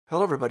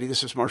Hello, everybody.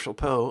 This is Marshall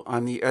Poe.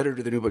 I'm the editor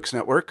of the New Books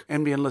Network.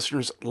 NBN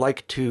listeners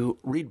like to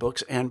read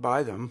books and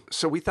buy them.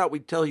 So we thought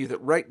we'd tell you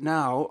that right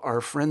now, our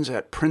friends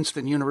at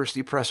Princeton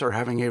University Press are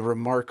having a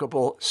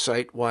remarkable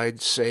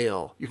site-wide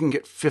sale. You can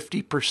get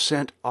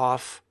 50%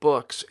 off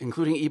books,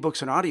 including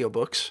ebooks and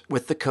audiobooks,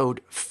 with the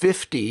code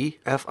 50,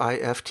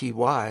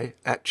 F-I-F-T-Y,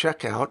 at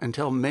checkout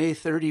until May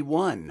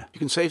 31. You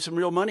can save some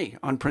real money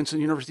on Princeton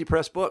University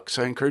Press books.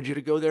 I encourage you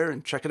to go there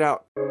and check it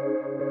out.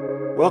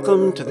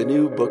 Welcome to the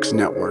New Books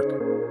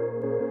Network.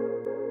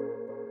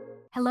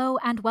 Hello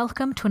and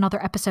welcome to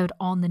another episode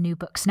on the New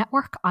Books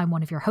Network. I'm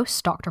one of your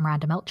hosts, Dr.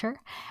 Miranda Melcher,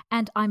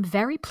 and I'm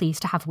very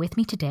pleased to have with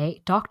me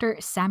today Dr.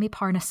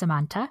 Samiparna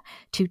Samanta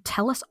to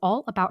tell us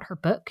all about her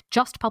book,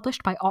 just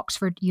published by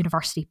Oxford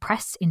University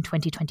Press in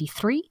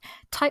 2023,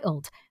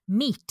 titled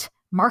Meat,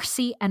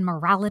 Mercy and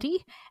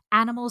Morality,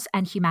 Animals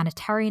and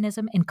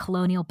Humanitarianism in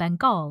Colonial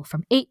Bengal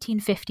from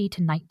 1850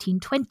 to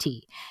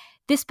 1920.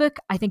 This book,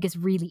 I think, is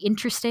really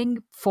interesting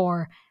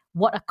for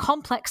what a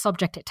complex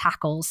subject it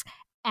tackles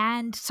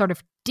and sort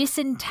of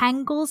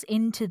disentangles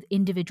into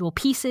individual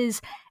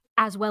pieces,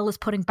 as well as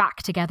putting back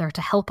together to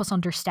help us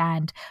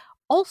understand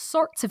all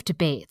sorts of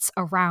debates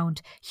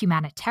around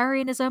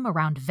humanitarianism,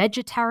 around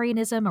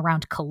vegetarianism,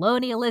 around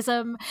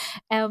colonialism.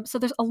 So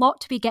there's a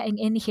lot to be getting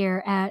in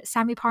here.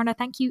 Samiparna,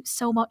 thank you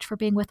so much for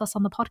being with us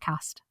on the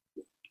podcast.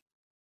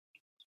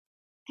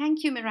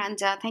 Thank you,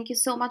 Miranda. Thank you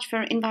so much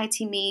for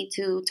inviting me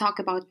to talk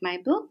about my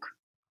book.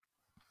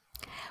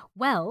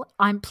 Well,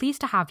 I'm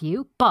pleased to have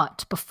you,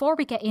 but before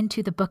we get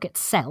into the book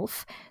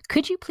itself,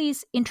 could you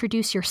please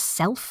introduce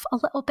yourself a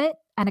little bit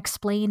and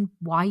explain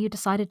why you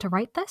decided to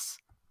write this?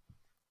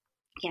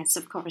 Yes,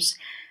 of course.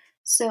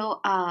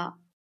 So I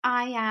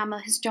am a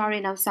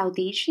historian of South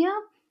Asia.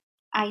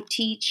 I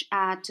teach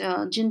at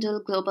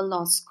Jindal Global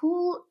Law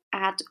School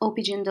at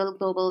O.P. Jindal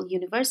Global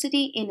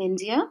University in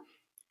India.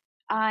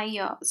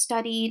 I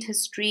studied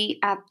history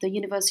at the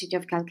University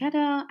of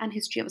Calcutta and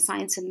history of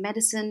science and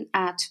medicine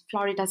at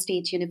Florida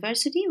State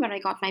University, where I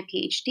got my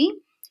PhD.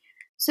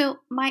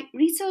 So my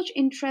research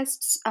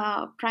interests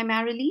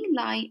primarily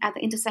lie at the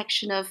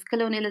intersection of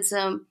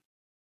colonialism,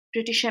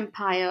 British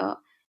Empire,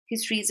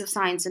 histories of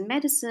science and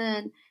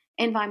medicine,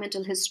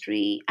 environmental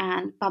history,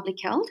 and public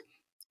health.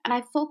 And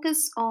I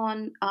focus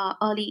on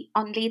late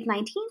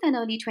 19th and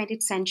early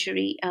 20th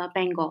century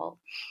Bengal.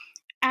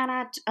 And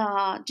at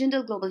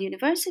Jindal Global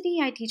University,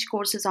 I teach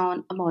courses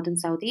on modern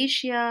South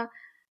Asia.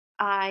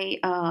 I,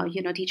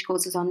 teach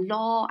courses on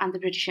law and the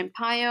British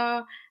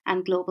Empire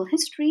and global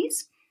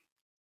histories.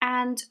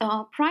 And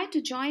prior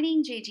to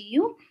joining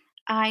JGU,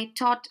 I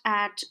taught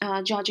at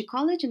Georgia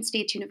College and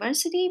State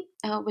University,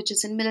 which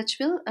is in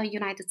Milledgeville,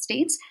 United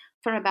States,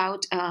 for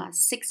about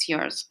 6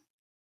 years.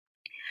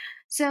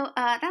 So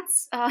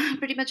that's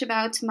pretty much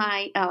about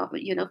my,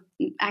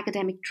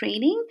 academic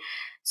training.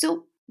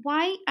 So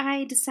why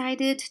I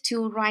decided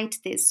to write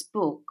this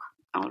book.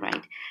 All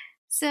right.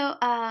 So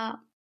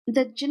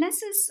the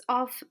genesis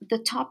of the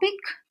topic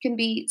can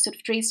be sort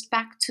of traced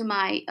back to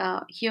my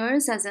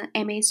years as an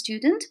MA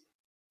student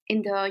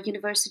in the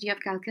University of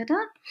Calcutta.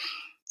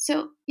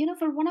 So,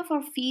 for one of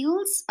our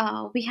fields,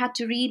 we had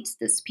to read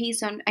this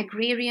piece on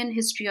agrarian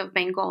history of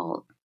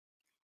Bengal.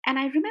 And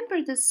I remember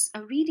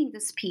reading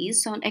this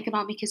piece on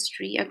economic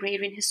history,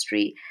 agrarian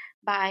history,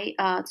 by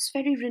this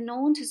very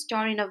renowned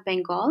historian of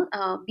Bengal,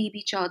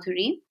 B.B.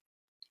 Chaudhuri.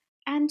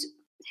 And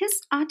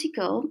his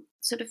article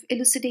sort of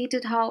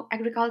elucidated how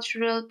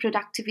agricultural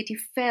productivity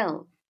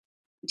fell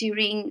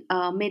during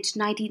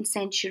mid-19th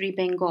century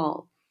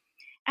Bengal.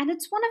 And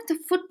it's one of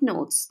the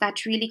footnotes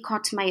that really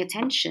caught my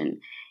attention.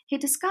 He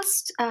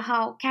discussed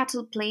how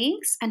cattle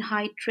plagues and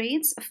hide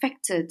trades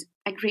affected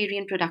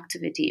agrarian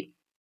productivity.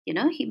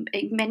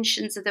 He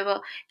mentions that there were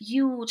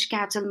huge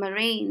cattle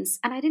murrains,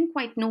 and I didn't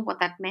quite know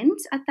what that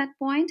meant at that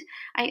point.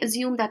 I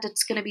assumed that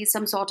it's going to be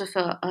some sort of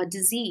a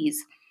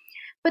disease.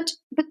 But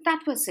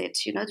that was it.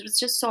 It was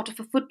just sort of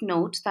a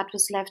footnote that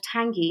was left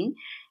hanging,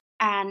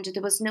 and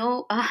there was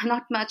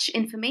not much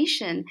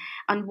information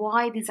on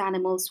why these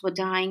animals were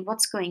dying,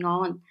 what's going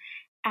on.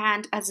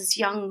 And as this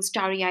young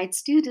starry-eyed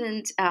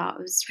student, I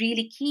was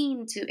really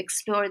keen to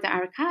explore the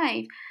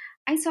archive.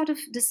 I sort of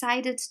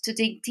decided to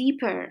dig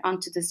deeper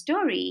onto the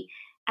story,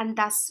 and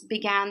thus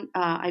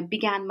I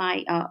began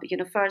my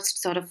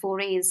first sort of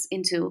forays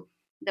into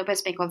the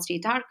West Bengal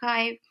State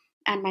Archive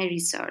and my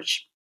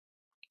research.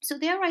 So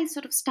there I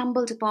sort of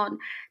stumbled upon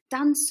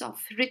tons of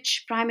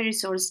rich primary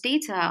source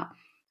data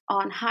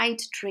on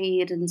hide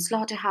trade and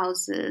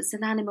slaughterhouses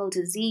and animal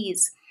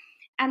disease.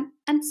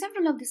 And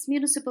several of these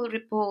municipal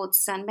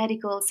reports and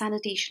medical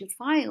sanitation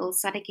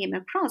files that I came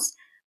across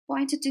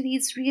pointed to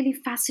these really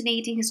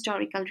fascinating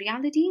historical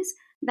realities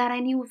that I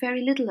knew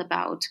very little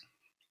about.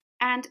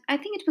 And I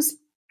think it was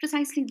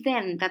precisely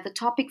then that the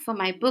topic for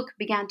my book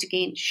began to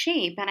gain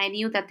shape, and I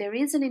knew that there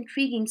is an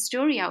intriguing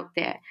story out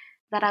there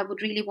that I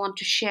would really want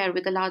to share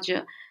with a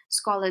larger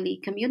scholarly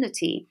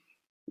community.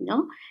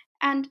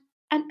 And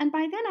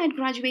by then I had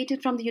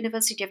graduated from the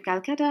University of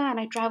Calcutta, and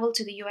I traveled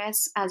to the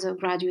US as a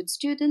graduate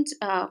student,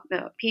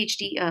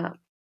 PhD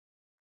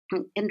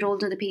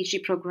enrolled in the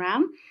PhD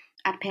program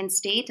at Penn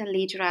State and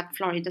later at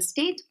Florida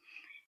State.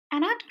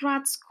 And at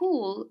grad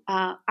school,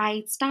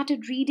 I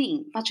started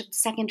reading much of the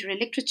secondary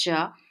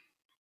literature,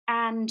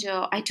 and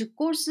I took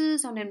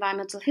courses on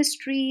environmental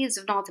histories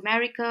of North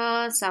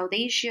America, South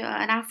Asia,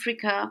 and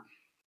Africa,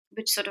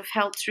 which sort of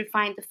helped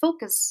refine the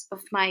focus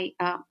of my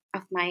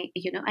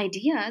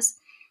ideas.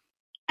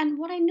 And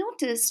what I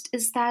noticed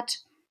is that,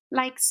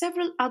 like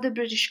several other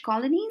British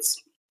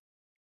colonies,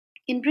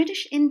 in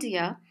British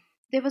India,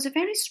 there was a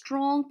very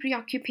strong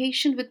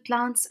preoccupation with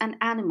plants and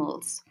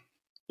animals.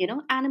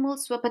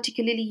 Animals were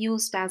particularly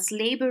used as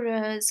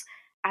laborers,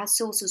 as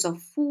sources of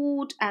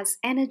food, as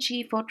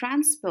energy for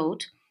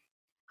transport.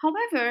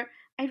 However,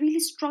 I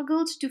really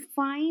struggled to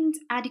find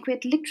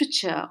adequate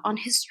literature on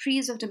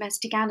histories of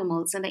domestic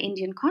animals in the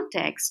Indian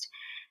context.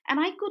 And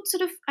I could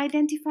sort of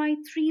identify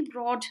three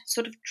broad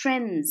sort of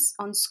trends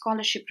on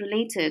scholarship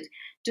related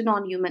to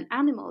non human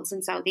animals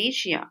in South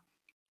Asia,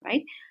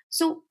 right?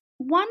 So,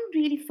 one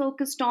really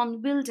focused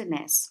on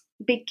wilderness,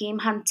 big game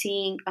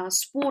hunting,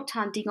 sport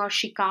hunting, or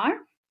shikar,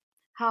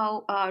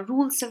 how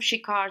rules of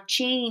shikar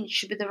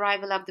changed with the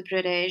arrival of the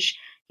British,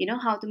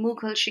 how the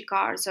Mughal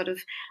shikar sort of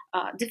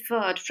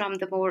differed from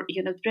the more,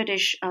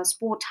 British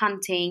sport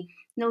hunting,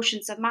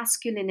 notions of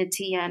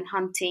masculinity and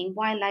hunting,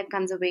 wildlife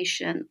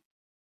conservation.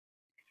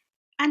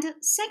 And a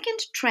second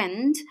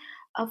trend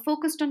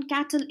focused on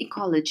cattle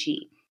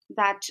ecology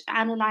that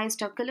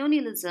analyzed how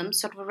colonialism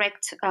sort of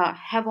wreaked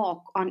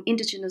havoc on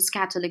indigenous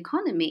cattle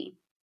economy.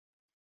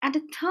 And a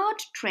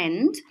third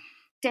trend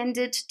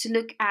tended to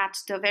look at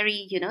the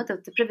very,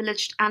 the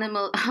privileged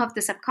animal of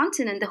the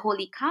subcontinent, the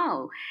holy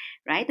cow,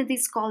 right? And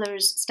these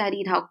scholars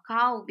studied how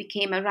cow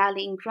became a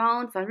rallying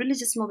ground for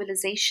religious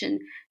mobilization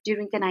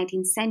during the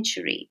 19th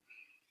century.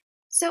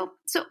 So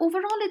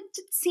overall, it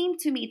did seem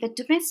to me that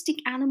domestic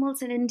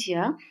animals in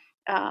India,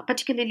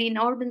 particularly in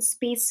urban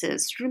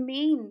spaces,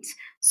 remained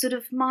sort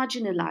of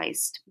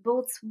marginalized,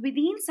 both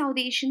within South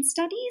Asian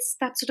studies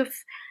that sort of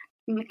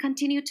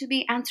continue to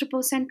be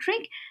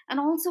anthropocentric, and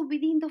also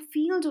within the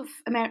field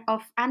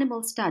of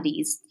animal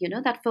studies,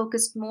 that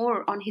focused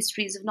more on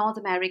histories of North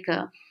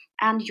America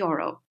and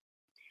Europe.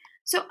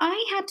 So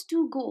I had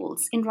two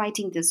goals in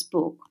writing this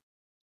book.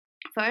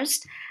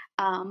 First,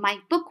 my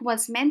book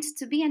was meant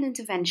to be an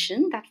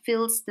intervention that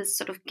fills this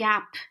sort of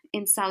gap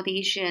in South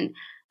Asian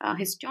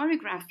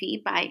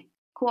historiography by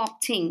co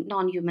opting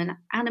non human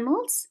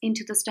animals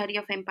into the study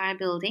of empire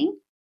building.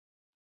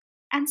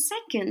 And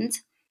second,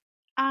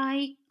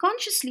 I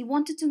consciously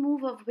wanted to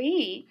move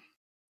away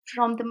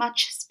from the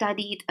much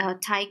studied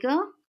tiger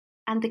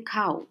and the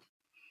cow.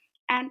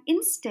 And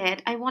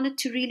instead, I wanted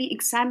to really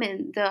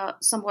examine the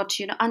somewhat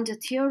under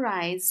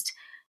theorized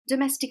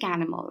domestic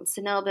animals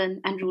in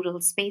urban and rural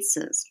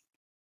spaces.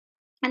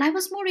 And I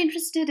was more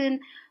interested in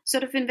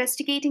sort of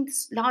investigating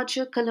this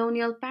larger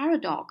colonial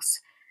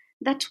paradox,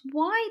 that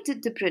why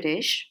did the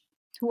British,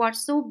 who are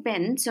so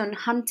bent on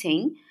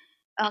hunting,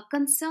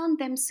 concern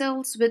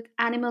themselves with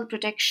animal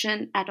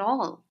protection at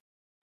all?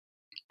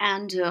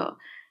 And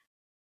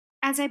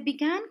as I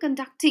began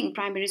conducting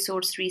primary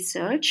source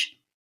research,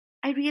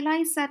 I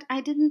realized that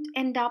I didn't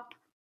end up,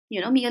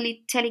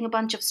 merely telling a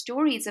bunch of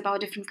stories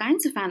about different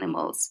kinds of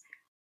animals,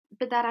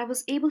 but that I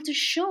was able to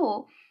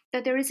show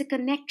that there is a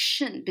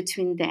connection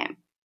between them.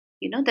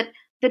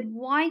 That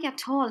why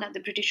at all are the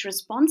British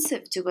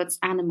responsive towards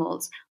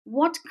animals?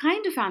 What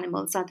kind of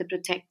animals are they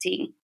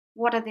protecting?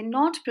 What are they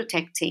not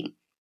protecting?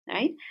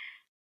 Right?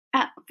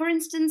 For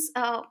instance,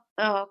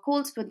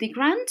 Colesworthy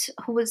Grant,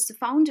 who was the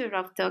founder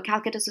of the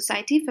Calcutta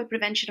Society for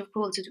Prevention of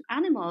Cruelty to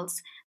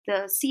Animals,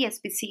 the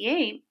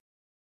CSPCA,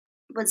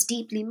 was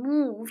deeply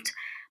moved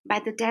by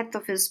the death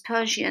of his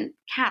Persian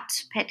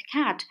pet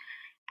cat,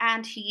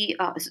 and he,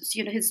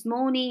 his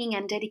mourning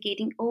and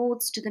dedicating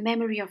oaths to the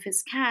memory of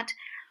his cat.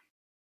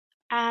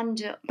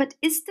 And but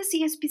is the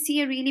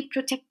CSPCA really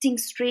protecting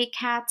stray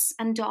cats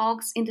and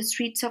dogs in the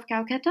streets of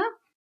Calcutta?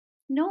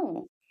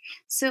 No.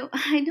 So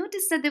I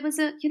noticed that there was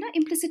a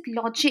implicit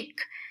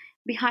logic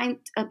behind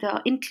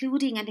the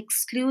including and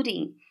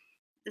excluding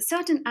the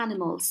certain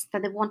animals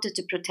that they wanted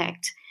to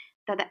protect.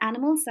 That the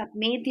animals that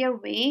made their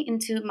way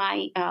into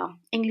my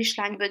English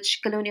language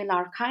colonial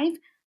archive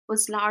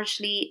was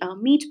largely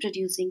meat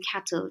producing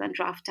cattle and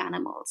draft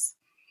animals.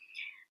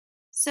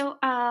 So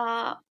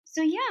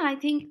yeah, I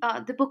think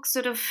the book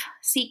sort of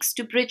seeks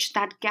to bridge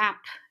that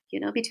gap,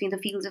 between the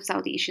fields of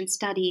South Asian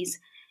studies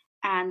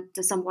and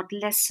the somewhat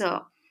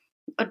lesser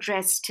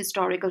addressed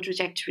historical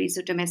trajectories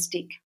of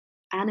domestic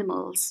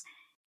animals.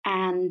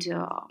 And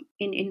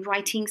in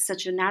writing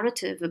such a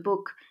narrative, a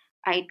book,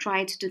 I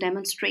tried to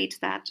demonstrate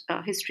that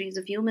histories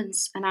of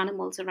humans and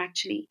animals are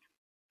actually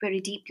very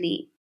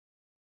deeply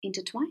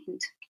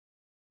intertwined.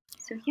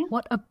 So, yeah.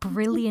 What a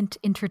brilliant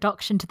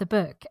introduction to the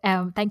book.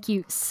 Thank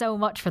you so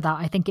much for that.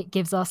 I think it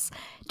gives us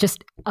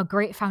just a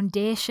great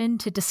foundation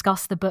to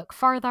discuss the book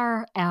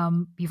further.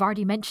 You've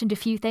already mentioned a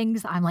few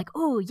things. I'm like,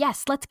 oh,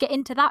 yes, let's get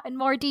into that in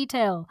more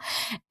detail.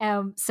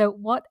 So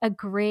what a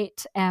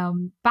great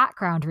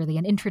background, really,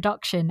 an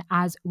introduction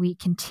as we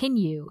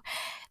continue.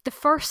 The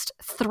first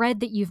thread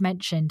that you've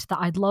mentioned that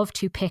I'd love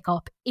to pick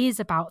up is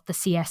about the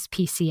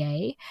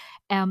CSPCA.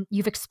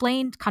 You've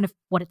explained kind of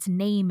what its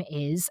name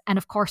is, and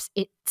of course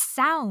it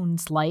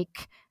sounds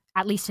like,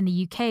 at least in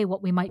the UK,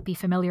 what we might be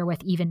familiar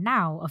with even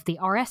now of the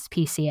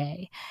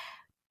RSPCA.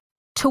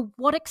 To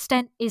what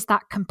extent is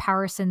that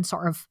comparison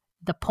sort of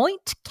the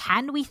point?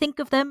 Can we think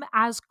of them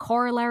as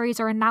corollaries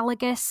or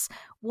analogous?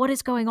 What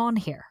is going on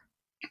here?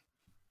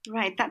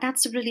 Right,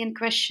 that's a brilliant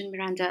question,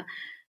 Miranda.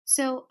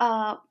 So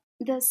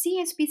the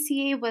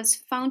CSPCA was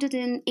founded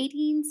in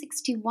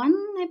 1861,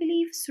 I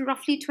believe, so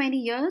roughly 20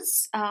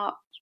 years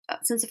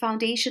since the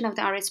foundation of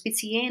the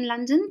RSPCA in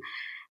London.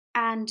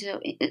 And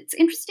it's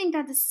interesting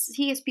that the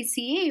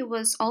CSPCA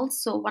was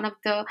also one of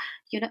the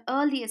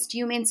earliest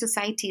humane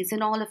societies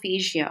in all of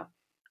Asia.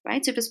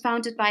 Right, so it was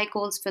founded by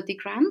Goldsworthy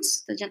Grant,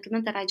 the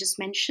gentleman that I just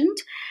mentioned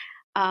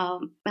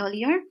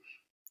earlier.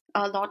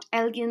 Lord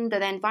Elgin, the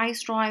then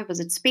Viceroy, was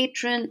its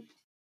patron.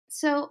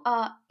 So,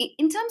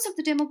 in terms of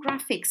the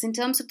demographics, in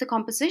terms of the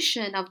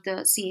composition of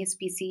the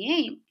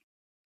CSPCA,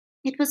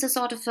 it was a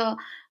sort of a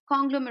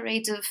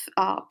conglomerate of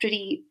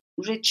pretty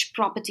rich,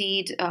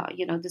 propertied,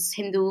 this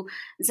Hindu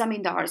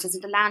zamindars, as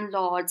in the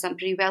landlords, and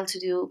pretty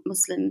well-to-do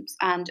Muslims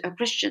and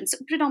Christians,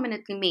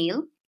 predominantly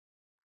male.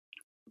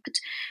 But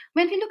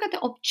when we look at the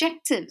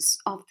objectives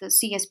of the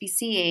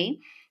CSPCA,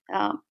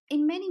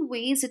 in many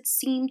ways it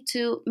seemed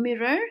to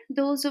mirror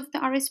those of the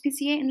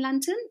RSPCA in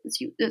London,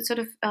 as you sort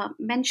of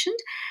mentioned,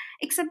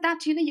 except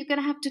that you're going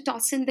to have to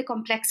toss in the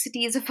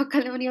complexities of a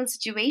colonial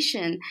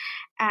situation,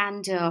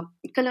 and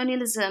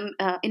colonialism,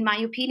 in my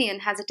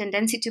opinion, has a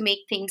tendency to make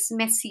things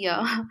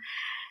messier.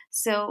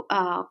 so,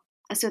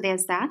 so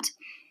there's that.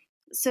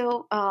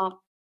 So,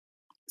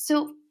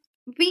 so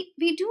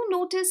we do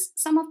notice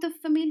some of the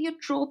familiar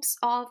tropes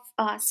of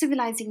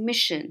civilizing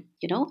mission,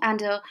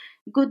 and a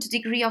good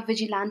degree of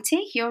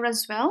vigilante here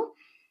as well,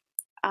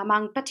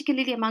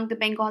 particularly among the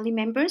Bengali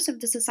members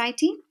of the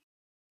society.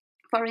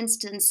 For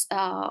instance,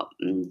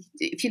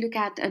 if you look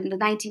at in the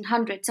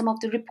 1900s, some of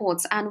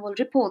the annual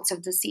reports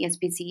of the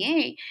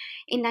CSPCA,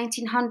 in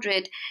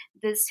 1900,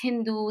 this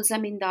Hindu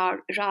Zamindar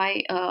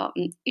Rai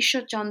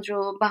Ishwar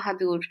Chandra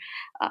Bahadur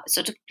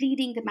sort of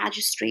pleading the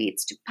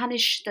magistrates to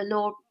punish the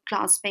lower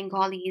class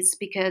Bengalis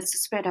because the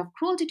spread of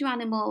cruelty to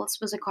animals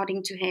was,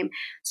 according to him,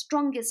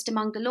 strongest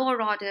among the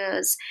lower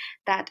orders,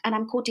 that, and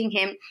I'm quoting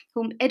him,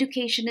 whom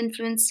education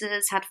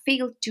influences had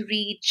failed to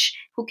reach,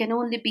 who can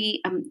only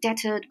be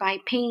deterred by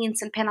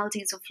pains and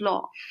penalties of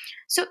law.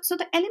 So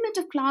the element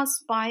of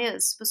class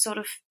bias was sort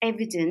of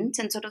evident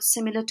and sort of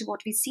similar to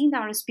what we see in the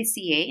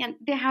RSPCA, and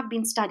there have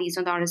been studies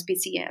on the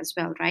RSPCA as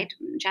well, right?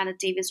 Janet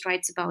Davis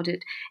writes about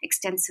it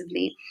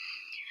extensively.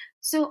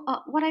 So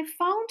what I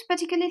found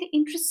particularly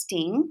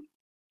interesting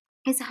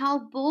is how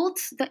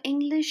both the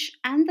English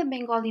and the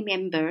Bengali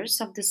members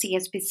of the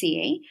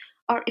CSPCA,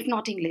 or if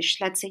not English,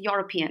 let's say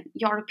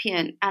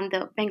European and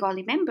the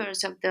Bengali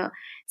members of the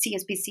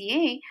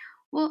CSPCA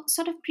were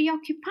sort of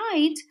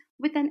preoccupied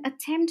with an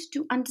attempt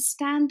to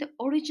understand the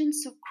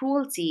origins of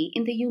cruelty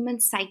in the human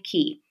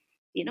psyche,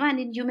 and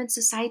in human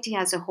society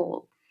as a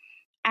whole,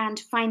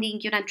 and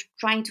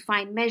trying to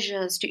find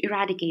measures to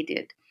eradicate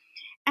it.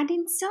 And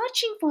in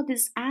searching for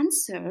these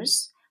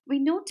answers, we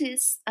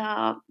notice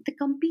the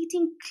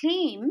competing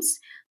claims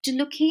to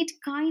locate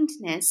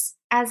kindness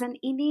as an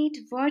innate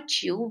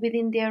virtue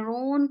within their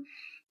own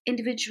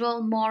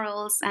individual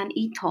morals and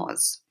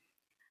ethos.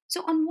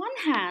 So, on one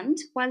hand,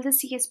 while the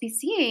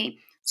CSPCA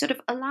sort of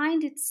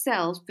aligned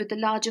itself with the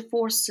larger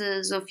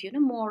forces of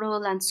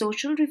moral and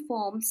social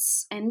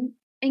reforms in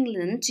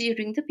England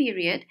during the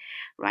period,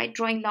 right,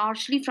 drawing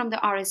largely from the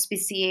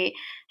RSPCA,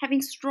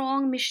 having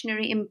strong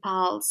missionary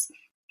impulse,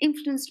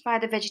 influenced by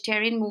the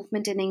vegetarian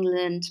movement in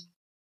England.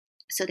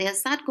 So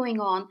there's that going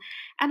on.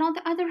 And on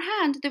the other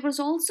hand, there was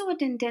also a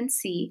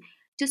tendency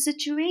to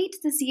situate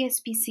the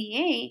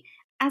CSPCA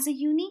as a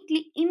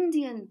uniquely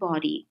Indian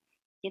body.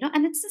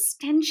 And it's this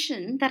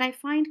tension that I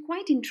find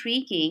quite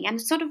intriguing, and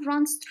it sort of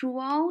runs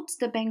throughout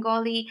the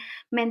Bengali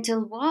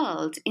mental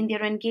world in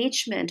their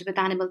engagement with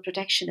animal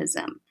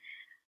protectionism.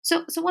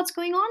 So what's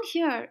going on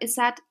here is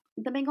that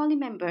the Bengali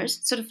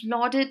members sort of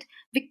lauded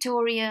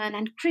Victorian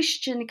and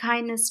Christian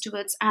kindness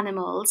towards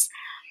animals.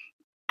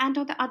 And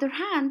on the other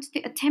hand,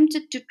 they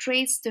attempted to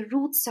trace the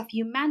roots of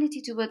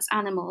humanity towards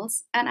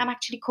animals. And I'm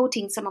actually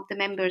quoting some of the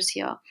members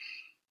here.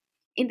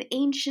 In the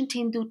ancient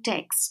Hindu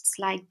texts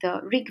like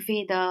the Rig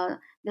Veda,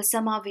 the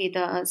Sama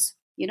Vedas,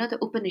 the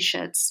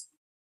Upanishads.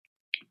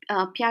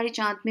 Pyari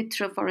Chand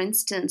Mitra, for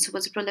instance, who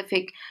was a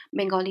prolific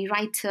Bengali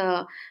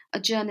writer, a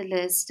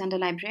journalist, and a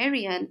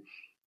librarian,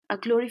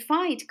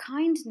 glorified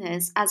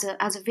kindness as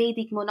a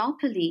Vedic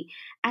monopoly,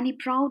 and he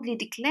proudly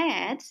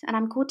declared, and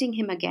I'm quoting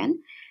him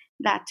again,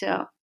 that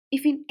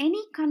if in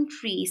any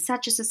country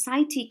such a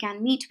society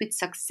can meet with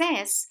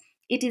success,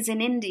 it is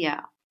in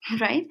India,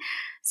 right?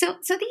 So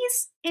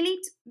these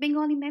elite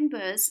Bengali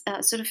members,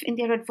 sort of in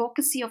their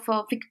advocacy of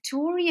a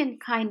Victorian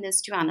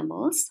kindness to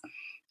animals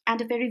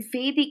and a very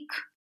Vedic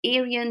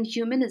Aryan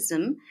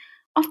humanism,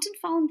 often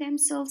found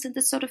themselves in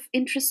this sort of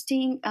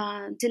interesting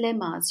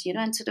dilemmas,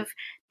 and sort of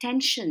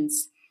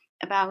tensions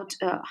about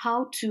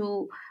how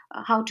to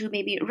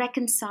maybe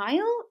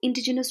reconcile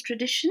indigenous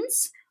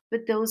traditions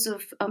with those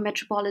of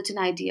metropolitan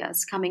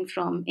ideas coming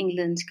from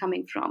England,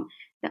 coming from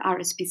the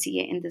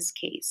RSPCA in this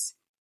case.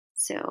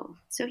 So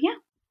yeah.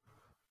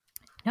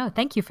 No,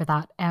 thank you for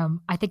that.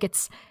 I think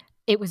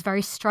it was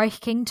very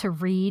striking to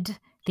read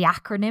the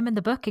acronym in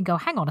the book and go,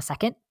 hang on a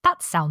second,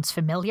 that sounds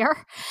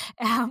familiar.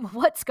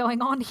 What's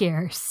going on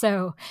here?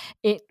 So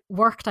it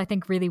worked, I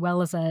think, really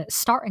well as a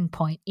starting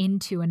point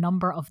into a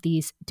number of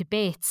these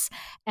debates.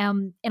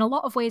 In a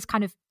lot of ways,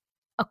 kind of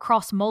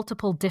across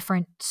multiple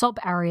different sub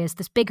areas,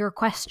 this bigger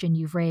question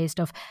you've raised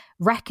of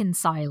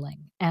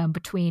reconciling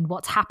between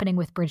what's happening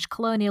with British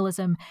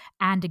colonialism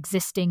and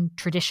existing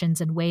traditions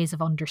and ways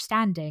of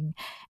understanding.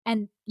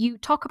 And you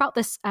talk about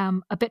this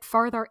a bit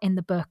further in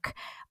the book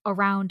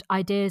around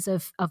ideas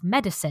of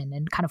medicine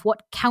and kind of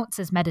what counts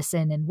as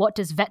medicine and what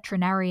does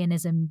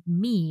veterinarianism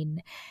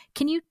mean.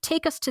 Can you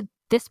take us to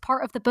this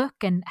part of the book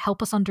and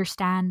help us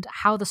understand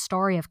how the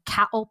story of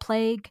cattle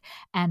plague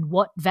and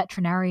what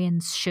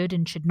veterinarians should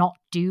and should not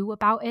do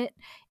about it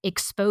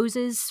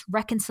exposes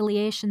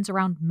reconciliations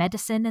around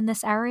medicine in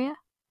this area?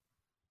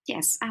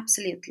 Yes,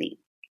 absolutely.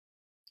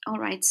 All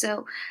right.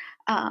 So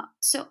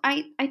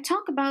I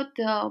talk about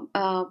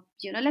the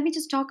let me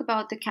just talk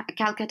about the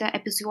Calcutta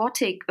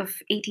epizootic of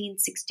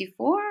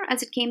 1864,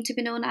 as it came to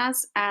be known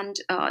as, and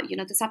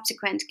the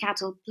subsequent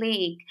cattle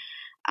plague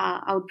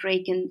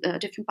outbreak in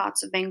different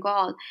parts of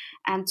Bengal,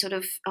 and sort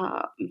of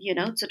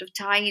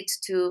tied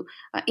to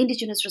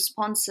indigenous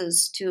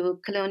responses to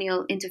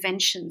colonial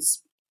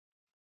interventions.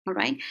 All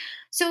right.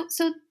 So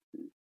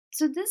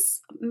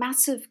this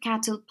massive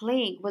cattle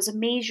plague was a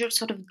major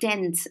sort of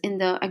dent in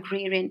the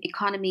agrarian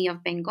economy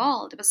of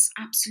Bengal. There was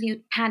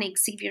absolute panic,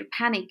 severe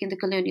panic in the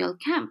colonial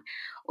camp,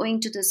 owing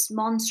to this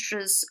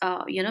monstrous,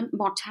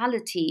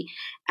 mortality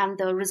and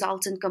the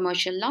resultant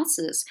commercial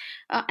losses.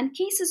 And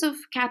cases of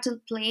cattle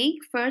plague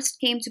first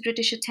came to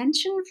British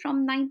attention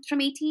from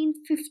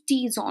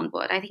 1850s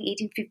onward. I think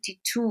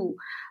 1852,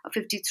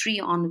 53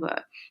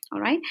 onward. All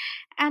right.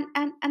 And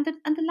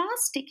the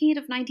last decade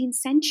of 19th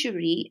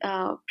century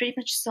pretty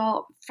much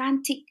saw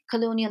frantic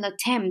colonial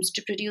attempts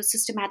to produce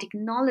systematic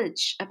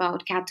knowledge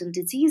about cattle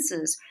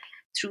diseases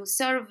through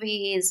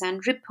surveys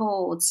and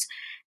reports,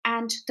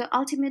 and the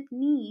ultimate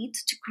need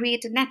to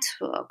create a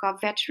network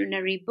of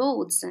veterinary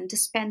boards and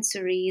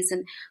dispensaries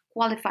and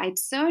qualified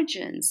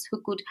surgeons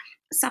who could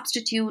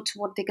substitute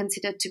what they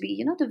considered to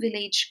be, the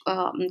village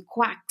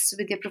quacks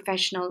with their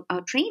professional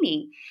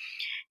training.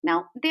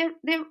 Now, there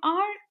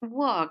are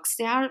works.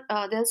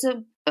 There's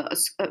a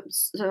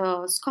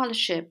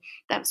scholarship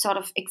that sort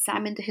of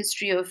examined the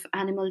history of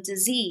animal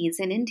disease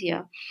in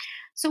India.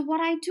 So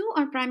what I do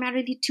are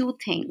primarily two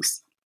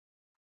things.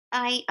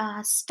 I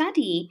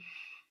study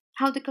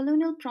how the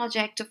colonial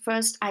project of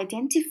first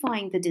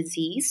identifying the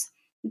disease,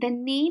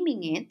 then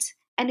naming it,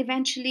 and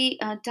eventually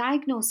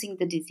diagnosing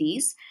the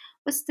disease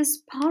was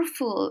this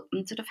powerful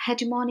sort of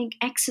hegemonic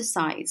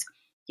exercise,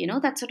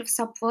 that sort of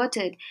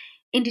subverted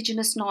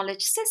indigenous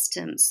knowledge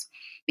systems.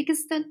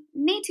 Because the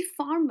native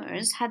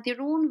farmers had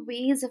their own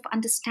ways of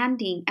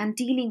understanding and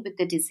dealing with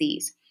the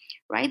disease.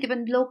 Right, there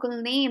were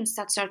local names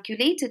that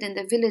circulated in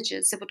the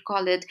villages. They would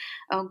call it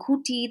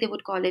Ghuti, they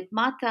would call it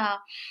Mata,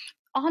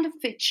 all of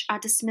which are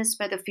dismissed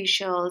by the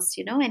officials,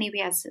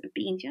 anyway, as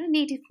being,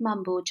 native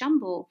mumbo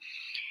jumbo.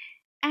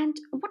 And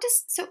what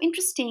is so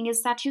interesting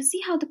is that you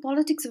see how the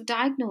politics of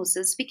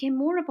diagnosis became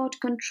more about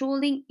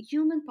controlling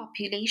human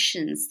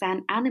populations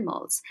than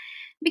animals.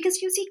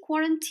 Because you see,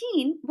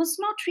 quarantine was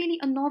not really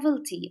a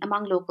novelty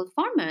among local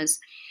farmers.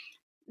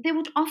 They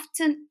would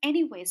often,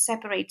 anyway,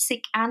 separate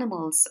sick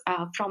animals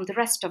from the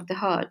rest of the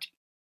herd.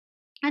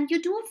 And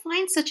you do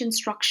find such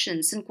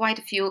instructions in quite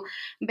a few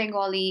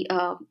Bengali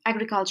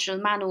agricultural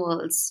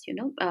manuals.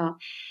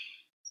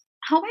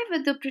 However,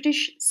 the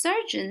British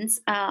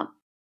surgeons'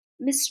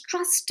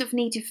 mistrust of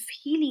native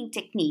healing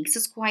techniques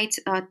is quite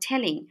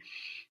telling,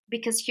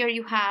 because here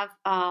you have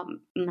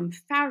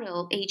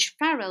Farrell, H.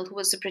 Farrell, who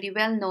was a pretty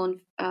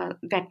well-known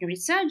veterinary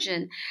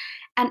surgeon,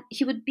 and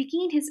he would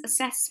begin his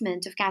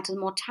assessment of cattle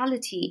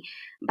mortality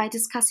by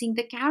discussing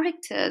the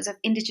characters of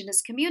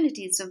indigenous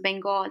communities of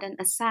Bengal and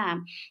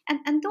Assam.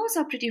 And those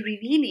are pretty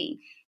revealing.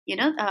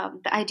 The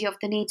idea of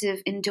the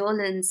native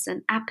indolence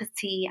and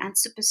apathy and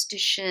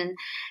superstition,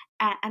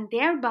 and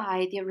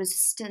thereby their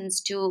resistance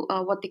to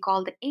what they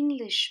call the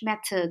English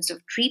methods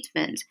of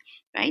treatment.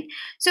 Right.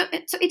 So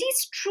it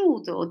is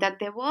true, though, that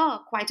there were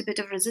quite a bit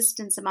of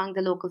resistance among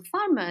the local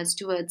farmers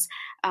towards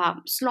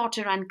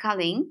slaughter and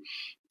culling.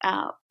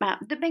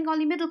 The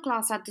Bengali middle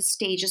class at this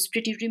stage is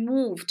pretty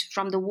removed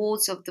from the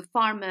woes of the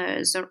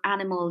farmers or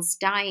animals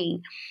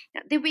dying.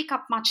 They wake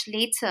up much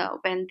later,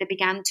 when they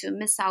began to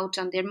miss out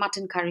on their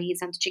mutton curries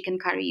and chicken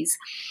curries,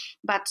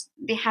 but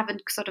they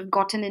haven't sort of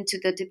gotten into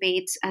the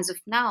debate as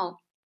of now.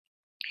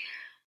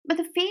 But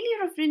the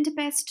failure of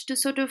rinderpest to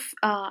sort of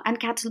and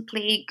cattle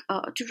plague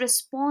to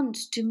respond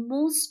to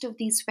most of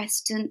these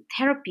Western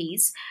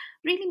therapies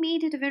really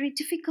made it a very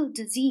difficult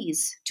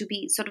disease to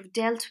be sort of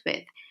dealt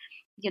with.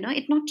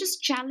 It not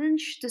just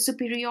challenged the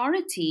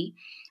superiority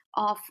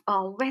of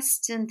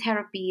Western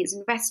therapies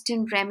and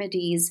Western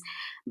remedies,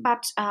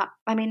 but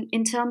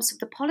in terms of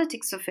the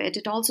politics of it,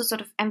 it also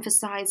sort of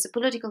emphasized the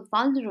political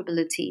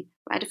vulnerability,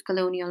 right, of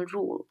colonial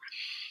rule.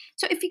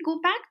 So, if we go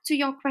back to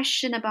your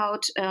question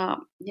about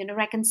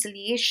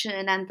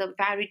reconciliation and the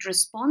varied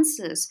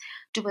responses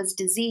towards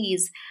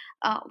disease,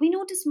 we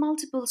notice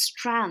multiple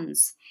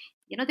strands.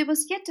 There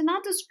was yet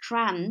another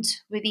strand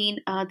within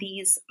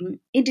these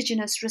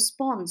indigenous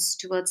response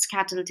towards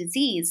cattle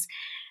disease,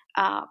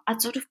 a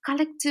sort of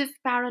collective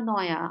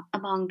paranoia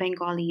among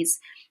Bengalis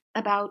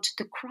about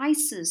the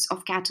crisis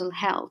of cattle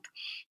health.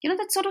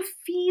 That sort of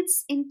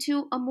feeds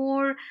into a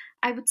more,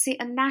 I would say,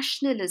 a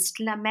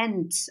nationalist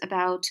lament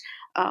about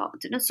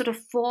sort of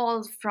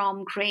fall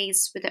from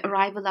grace with the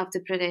arrival of the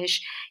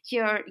British.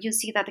 Here you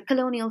see that the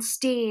colonial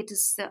state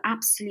is the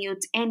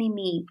absolute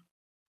enemy.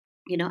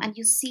 And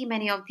you see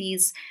many of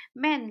these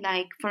men,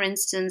 like, for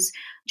instance,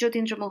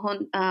 Jyotindra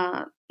Mohan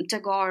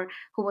Tagore,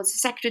 who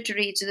was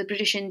secretary to the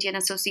British Indian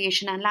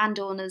Association and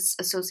Landowners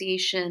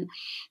Association,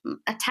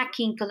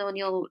 attacking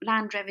colonial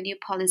land revenue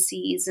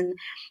policies, and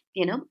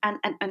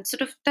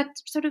sort of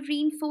that sort of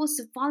reinforced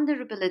the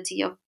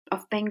vulnerability of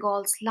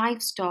Bengal's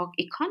livestock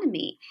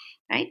economy,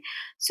 right?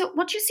 So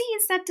what you see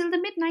is that till the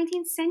mid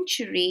 19th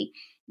century,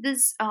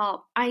 these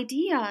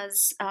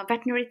ideas,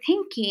 veterinary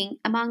thinking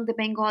among the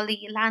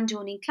Bengali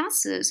landowning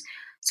classes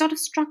sort of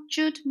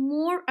structured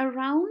more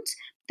around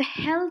the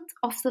health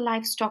of the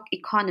livestock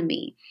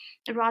economy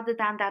rather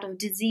than that of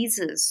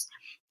diseases,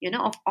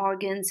 of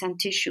organs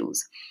and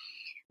tissues.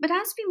 But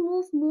as we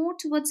move more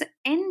towards the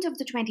end of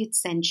the 20th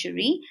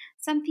century,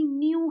 something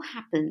new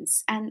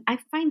happens. And I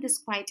find this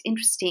quite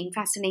interesting,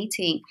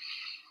 fascinating,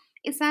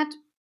 is that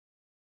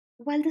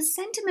while the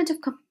sentiment of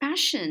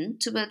compassion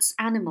towards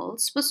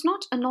animals was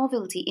not a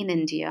novelty in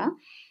India,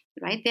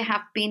 right? There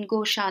have been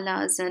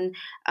goshalas and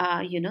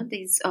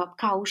these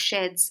cow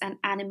sheds and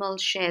animal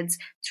sheds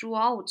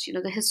throughout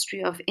the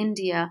history of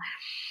India.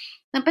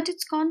 But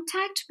its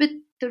contact with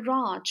the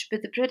Raj,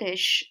 with the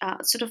British,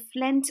 sort of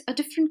lent a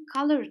different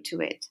color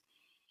to it.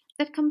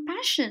 That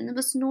compassion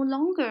was no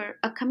longer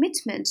a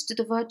commitment to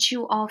the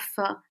virtue of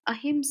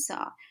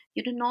ahimsa,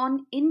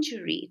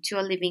 non-injury to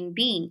a living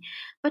being,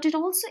 but it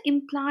also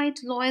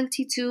implied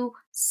loyalty to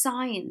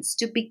science,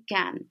 to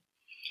Bigyan.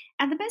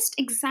 And the best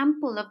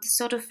example of the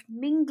sort of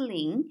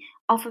mingling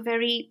of a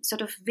very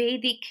sort of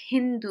Vedic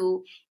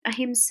Hindu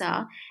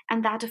ahimsa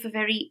and that of a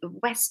very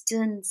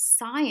Western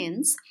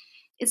science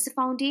is the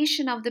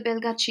foundation of the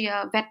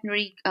Belgachia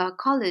Veterinary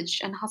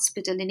College and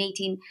Hospital in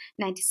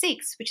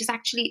 1896, which is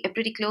actually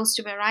pretty close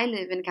to where I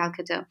live in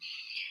Calcutta.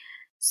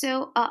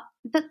 So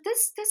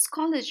this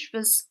college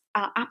was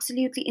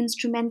absolutely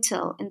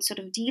instrumental in sort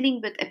of dealing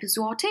with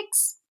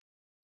epizootics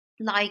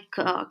like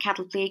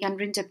cattle plague and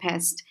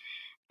rinderpest,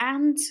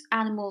 and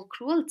animal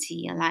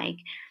cruelty, like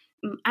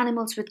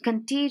animals with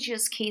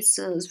contagious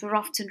cases were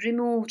often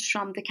removed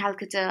from the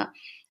Calcutta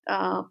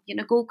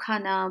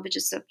Gokhana, which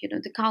is the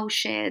cow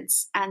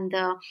sheds and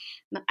the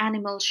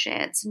animal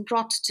sheds, and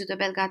brought to the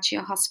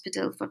Belgachia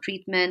hospital for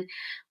treatment.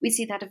 We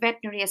see that a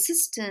veterinary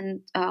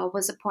assistant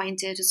was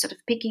appointed to sort of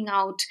picking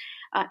out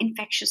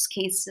infectious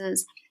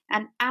cases.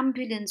 An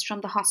ambulance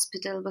from the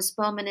hospital was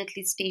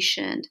permanently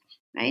stationed,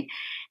 right?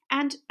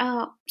 And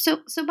so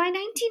by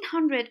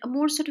 1900, a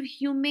more sort of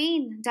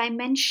humane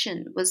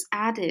dimension was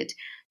added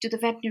to the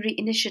veterinary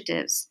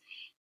initiatives,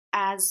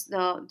 as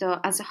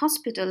as a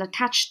hospital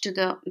attached to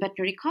the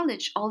veterinary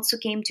college also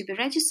came to be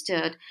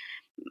registered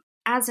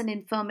as an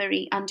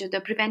infirmary under the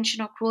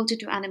Prevention of Cruelty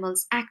to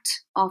Animals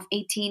Act of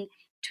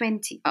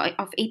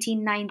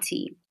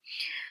 1890.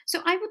 So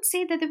I would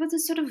say that there was a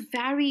sort of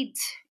varied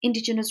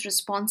indigenous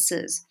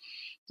responses,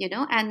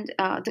 and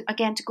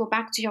again, to go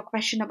back to your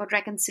question about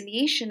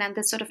reconciliation and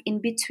the sort of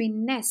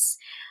in-betweenness,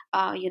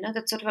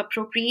 that sort of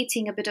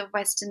appropriating a bit of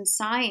Western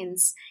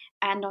science,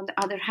 and on the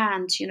other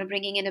hand,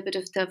 bringing in a bit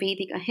of the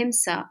Vedic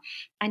ahimsa.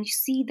 And you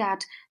see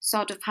that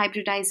sort of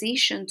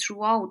hybridization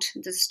throughout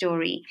the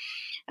story.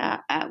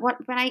 When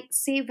I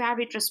say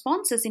varied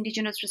responses,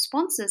 indigenous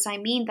responses, I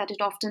mean that it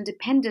often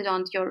depended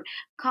on your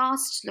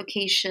caste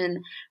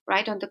location,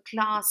 right, on the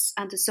class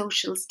and the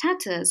social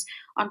status,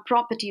 on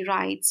property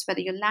rights,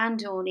 whether you're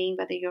landowning,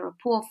 whether you're a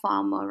poor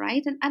farmer,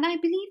 right? And I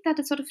believe that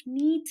a sort of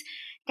neat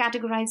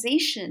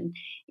categorization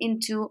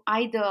into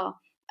either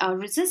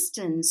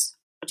resistance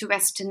to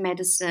Western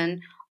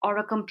medicine or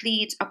a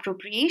complete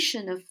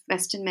appropriation of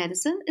Western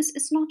medicine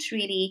is not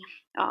really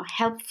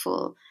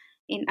helpful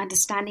in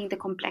understanding the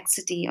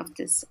complexity of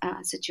this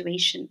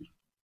situation.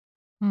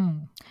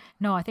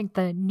 No, I think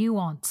the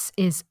nuance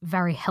is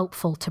very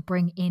helpful to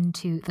bring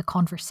into the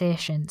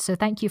conversation. So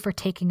thank you for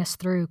taking us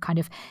through kind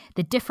of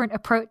the different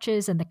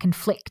approaches and the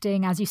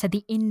conflicting, as you said,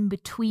 the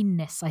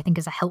in-betweenness, I think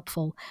is a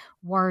helpful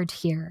word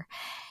here.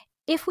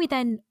 If we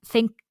then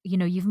think,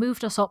 you've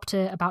moved us up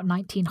to about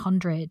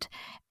 1900,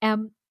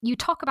 you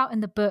talk about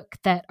in the book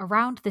that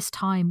around this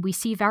time we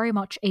see very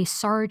much a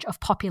surge of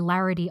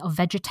popularity of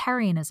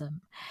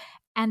vegetarianism.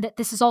 and that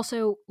this is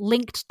also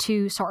linked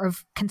to sort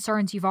of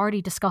concerns you've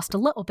already discussed a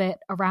little bit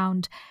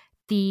around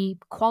the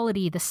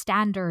quality, the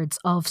standards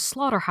of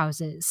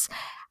slaughterhouses.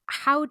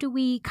 How do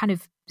we kind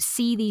of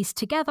see these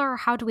together?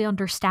 How do we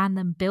understand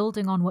them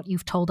building on what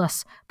you've told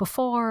us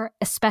before,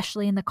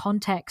 especially in the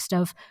context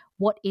of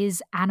what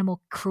is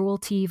animal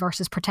cruelty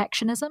versus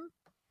protectionism?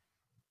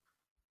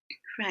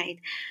 Right.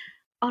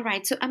 All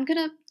right. So I'm going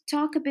to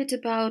talk a bit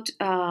about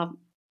the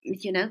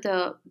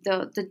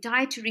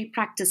dietary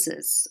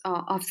practices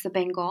of the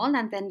Bengal,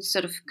 and then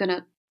sort of going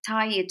to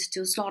tie it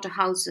to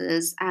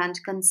slaughterhouses and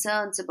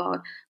concerns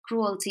about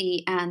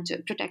cruelty and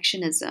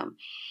protectionism.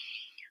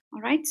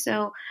 All right.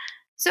 So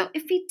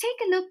if we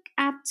take a look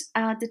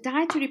at the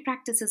dietary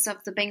practices of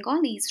the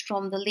Bengalis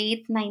from the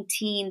late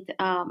 19th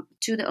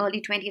to the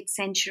early 20th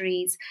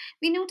centuries,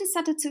 we notice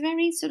that it's a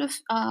very sort of,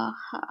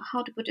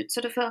 how to put it,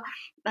 sort of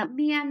a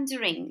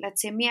meandering,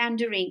 let's say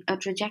meandering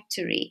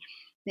trajectory.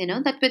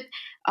 That with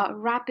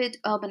rapid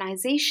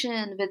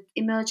urbanization, with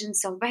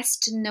emergence of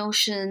Western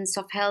notions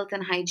of health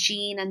and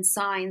hygiene and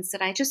science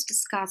that I just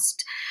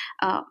discussed,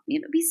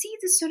 we see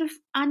this sort of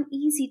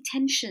uneasy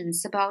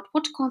tensions about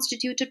what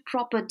constituted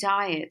proper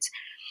diet,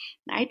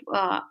 right?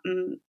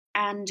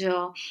 And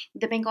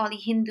the Bengali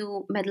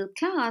Hindu middle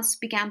class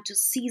began to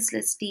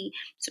ceaselessly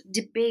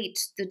debate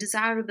the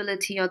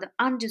desirability or the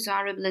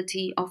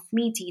undesirability of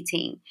meat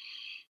eating,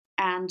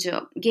 and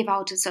gave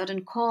out a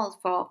certain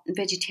call for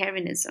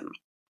vegetarianism.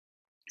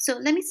 So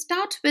let me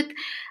start with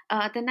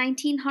the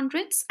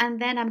 1900s,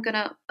 and then I'm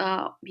gonna,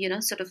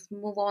 sort of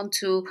move on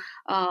to,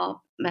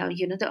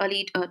 the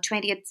early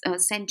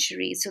 20th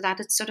century, so that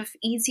it's sort of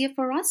easier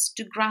for us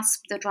to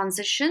grasp the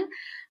transition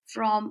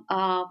from,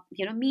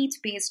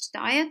 meat-based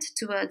diet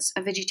towards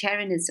a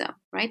vegetarianism,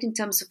 right? In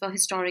terms of a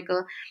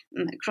historical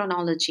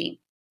chronology.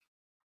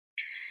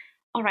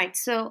 All right.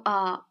 So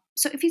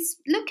if you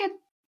look at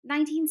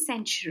 19th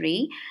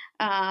century,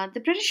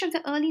 the British of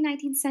the early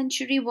 19th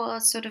century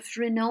was sort of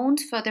renowned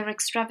for their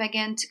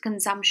extravagant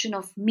consumption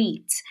of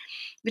meat,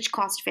 which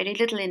cost very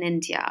little in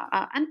India.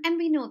 And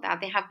we know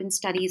that there have been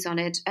studies on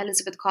it.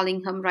 Elizabeth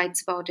Collingham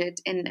writes about it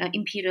in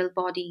Imperial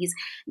Bodies.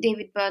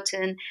 David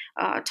Burton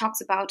talks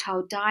about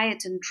how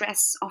diet and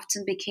dress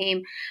often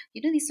became,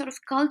 these sort of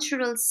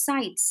cultural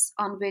sites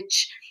on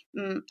which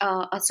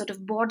a sort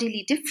of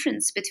bodily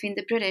difference between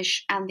the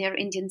British and their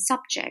Indian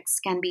subjects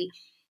can be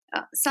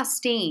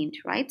sustained,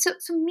 right?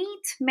 So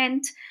meat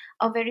meant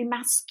a very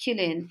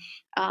masculine,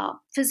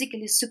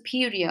 physically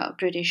superior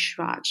British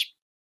Raj.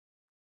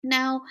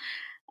 Now,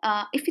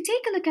 if we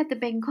take a look at the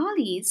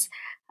Bengalis,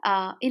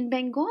 in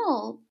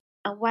Bengal,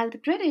 while the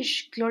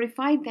British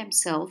glorified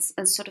themselves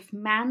as sort of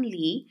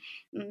manly,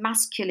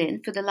 masculine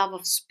for the love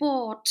of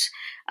sport,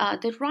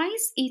 the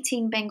rice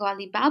eating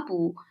Bengali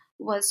Babu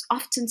was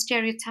often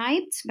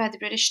stereotyped by the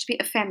British to be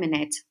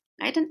effeminate.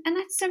 Right? And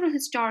several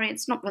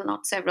historians,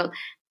 not several,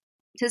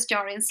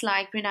 historians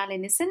like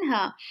Mrinalini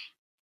Sinha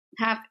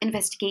have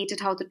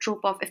investigated how the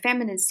trope of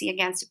effeminacy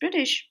against the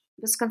British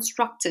was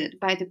constructed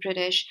by the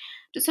British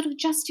to sort of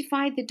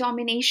justify the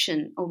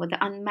domination over the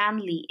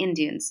unmanly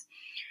Indians.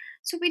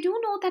 So we do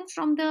know that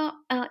from the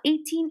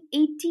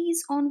 1880s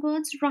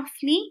onwards,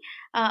 roughly,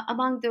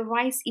 among the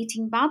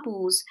rice-eating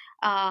Babus,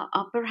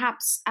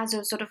 perhaps as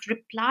a sort of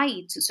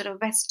reply to sort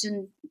of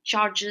Western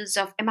charges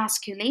of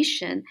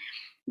emasculation,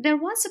 there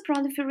was a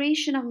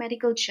proliferation of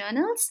medical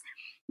journals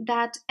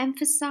that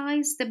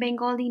emphasized the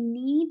Bengali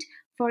need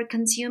for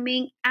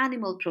consuming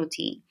animal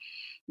protein.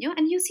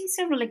 And you see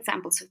several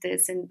examples of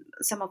this in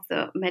some of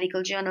the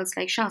medical journals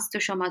like Shastro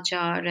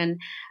Samachar and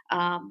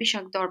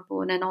Bishak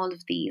Darpan and all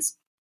of these.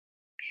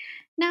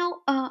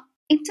 Now,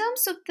 in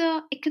terms of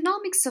the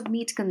economics of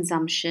meat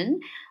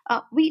consumption,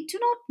 we do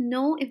not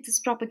know if this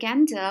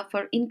propaganda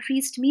for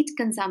increased meat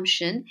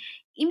consumption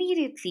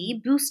immediately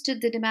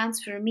boosted the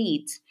demands for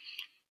meat.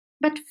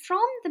 But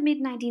from the mid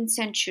 19th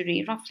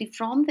century, roughly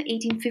from the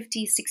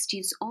 1850s,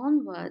 60s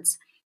onwards,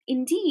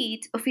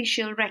 indeed,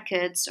 official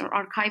records or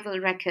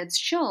archival records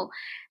show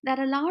that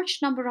a large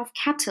number of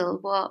cattle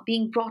were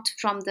being brought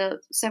from the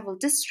several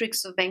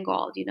districts of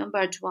Bengal,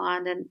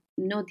 Burdwan and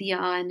Nodia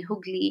and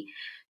Hooghly,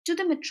 to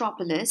the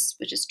metropolis,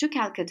 which is to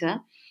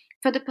Calcutta,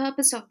 for the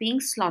purpose of being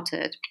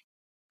slaughtered.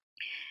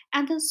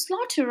 And the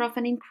slaughter of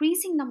an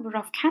increasing number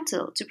of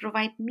cattle to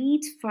provide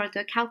meat for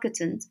the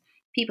Calcuttans,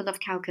 people of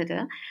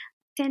Calcutta,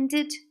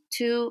 tended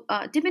to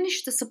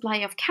diminish the supply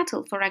of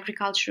cattle for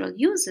agricultural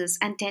uses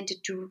and tended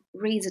to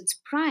raise its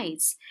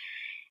price.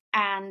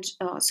 And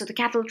so the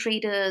cattle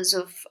traders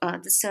of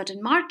the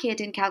certain market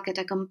in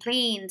Calcutta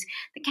complained,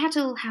 the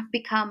cattle have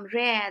become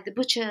rare, the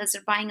butchers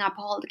are buying up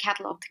all the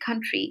cattle of the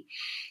country,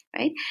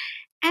 right?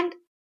 And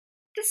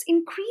this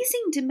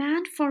increasing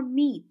demand for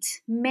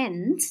meat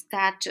meant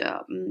that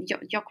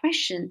your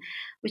question,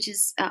 which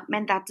is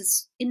meant that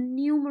this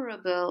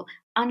innumerable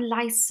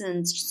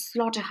unlicensed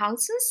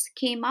slaughterhouses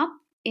came up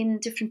in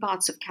different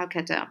parts of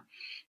Calcutta,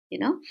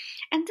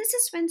 and this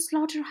is when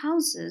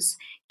slaughterhouses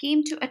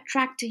came to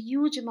attract a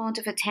huge amount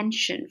of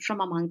attention from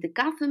among the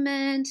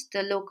government,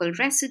 the local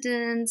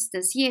residents, the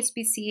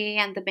CSPCA,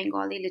 and the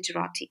Bengali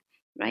literati,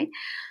 right?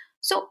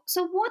 So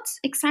what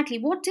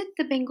did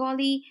the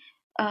Bengali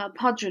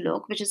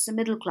Bhadralok, which is the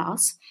middle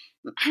class,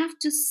 have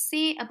to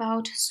say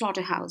about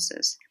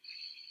slaughterhouses?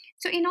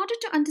 So, in order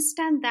to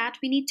understand that,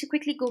 we need to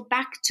quickly go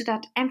back to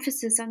that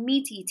emphasis on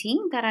meat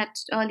eating that I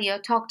earlier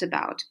talked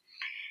about.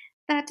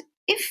 That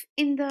if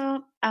in the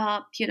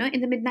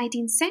in the mid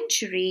 19th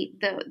century,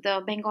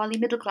 the Bengali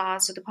middle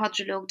class or the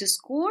Bhadralok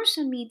discourse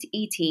on meat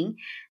eating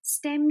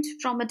stemmed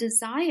from a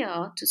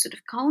desire to sort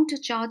of counter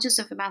charges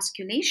of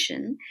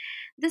emasculation,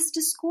 this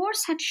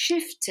discourse had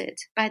shifted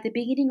by the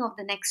beginning of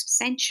the next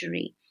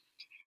century.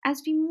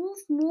 As we move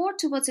more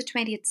towards the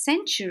 20th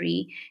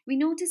century, we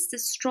notice the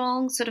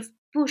strong sort of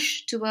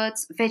push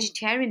towards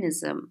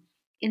vegetarianism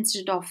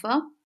instead of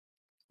a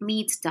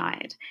meat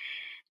diet.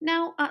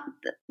 Now,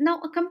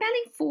 a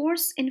compelling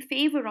force in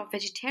favor of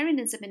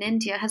vegetarianism in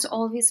India has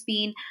always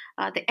been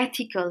the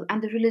ethical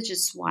and the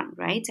religious one,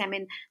 right? I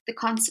mean, the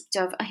concept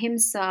of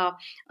ahimsa,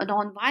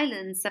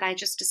 non-violence that I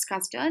just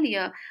discussed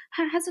earlier,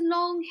 has a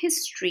long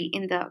history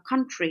in the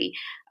country.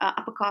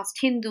 Upper caste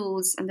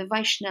Hindus and the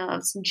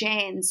Vaishnavas and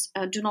Jains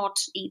do not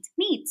eat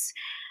meats.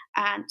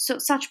 And so,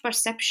 such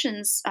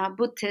perceptions,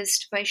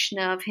 Buddhist,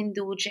 Vaishnav,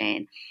 Hindu,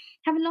 Jain,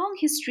 have a long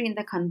history in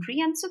the country.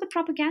 And so, the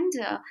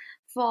propaganda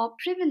for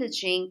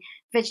privileging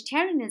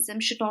vegetarianism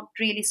should not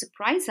really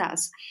surprise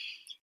us.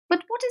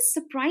 But what is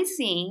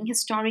surprising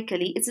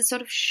historically is a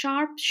sort of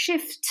sharp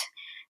shift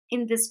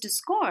in this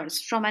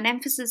discourse from an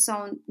emphasis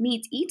on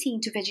meat eating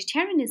to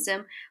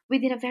vegetarianism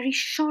within a very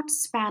short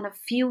span of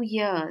few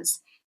years.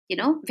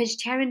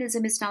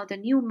 Vegetarianism is now the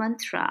new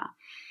mantra.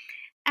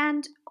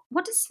 And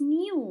what is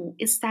new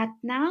is that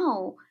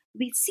now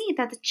we see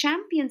that the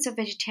champions of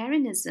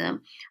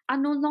vegetarianism are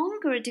no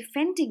longer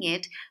defending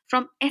it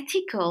from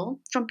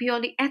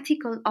purely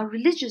ethical or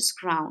religious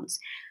grounds.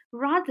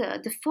 Rather,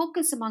 the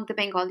focus among the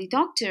Bengali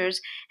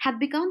doctors had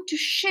begun to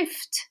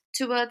shift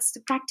towards the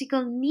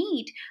practical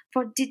need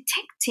for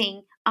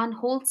detecting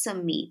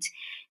unwholesome meat.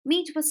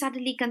 Meat was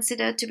suddenly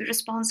considered to be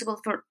responsible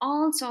for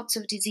all sorts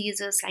of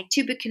diseases like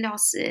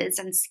tuberculosis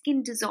and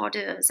skin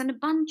disorders, and a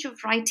bunch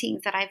of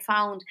writings that I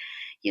found,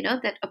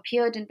 that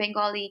appeared in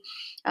Bengali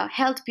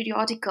health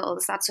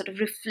periodicals that sort of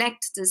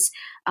reflect this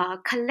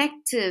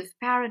collective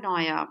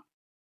paranoia.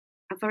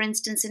 For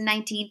instance, in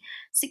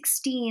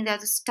 1916,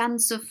 there's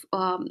tons of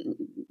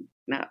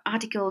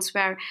articles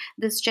where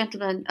this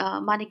gentleman,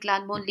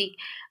 Maniklal Mollik,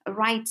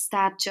 writes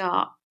that,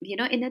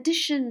 in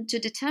addition to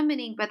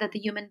determining whether the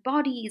human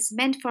body is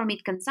meant for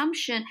meat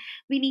consumption,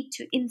 we need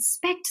to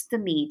inspect the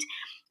meat.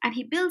 And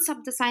he builds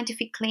up the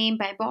scientific claim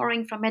by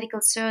borrowing from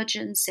medical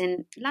surgeons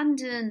in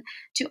London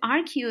to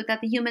argue that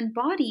the human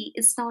body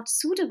is not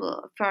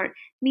suitable for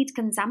meat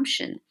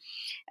consumption.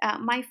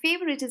 My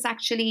favorite is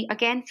actually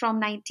again from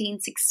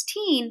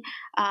 1916.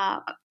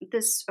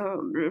 This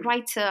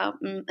writer,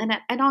 an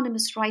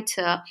anonymous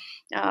writer,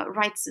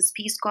 writes this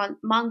piece called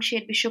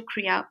Mangsher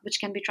Bishokriya, which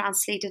can be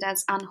translated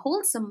as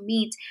unwholesome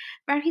meat,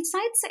 where he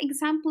cites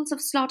examples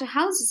of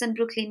slaughterhouses in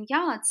Brooklyn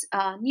Yards,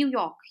 New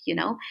York,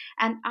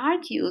 and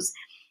argues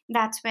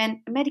that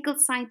when medical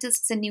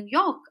scientists in New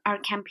York are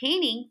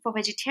campaigning for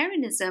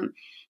vegetarianism,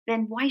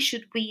 then why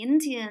should we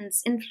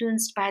Indians,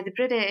 influenced by the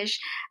British,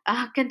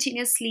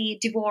 continuously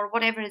devour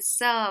whatever is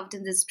served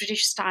in this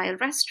British style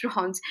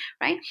restaurants,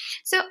 right?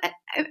 So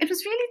it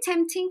was really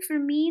tempting for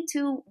me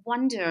to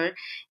wonder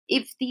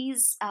if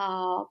these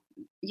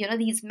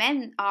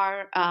men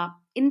are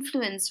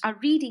are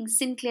reading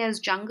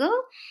Sinclair's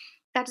Jungle,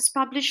 that is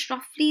published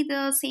roughly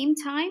the same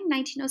time,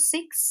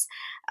 1906.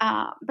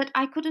 But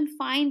I couldn't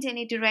find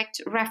any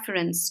direct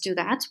reference to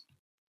that.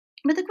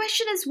 But the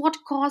question is, what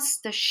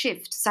caused the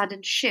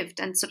sudden shift,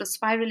 and sort of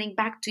spiraling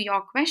back to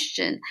your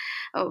question?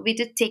 We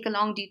did take a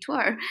long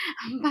detour,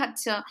 but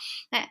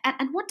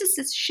and what does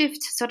this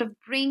shift sort of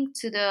bring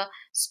to the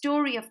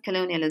story of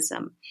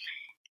colonialism?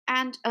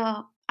 And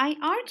I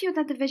argue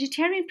that the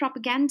vegetarian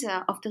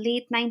propaganda of the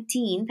late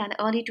 19th and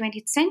early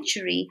 20th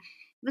century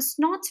was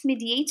not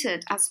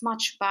mediated as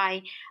much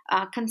by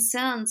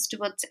concerns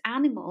towards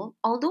animal,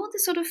 although they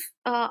sort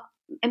of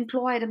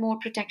employed a more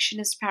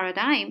protectionist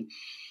paradigm.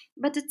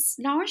 But it's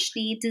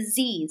largely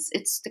disease.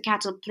 It's the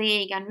cattle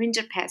plague and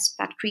rinderpest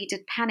that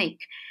created panic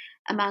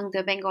among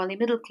the Bengali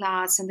middle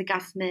class and the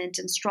government,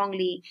 and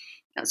strongly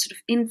sort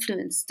of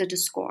influenced the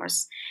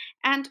discourse.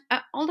 And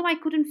although I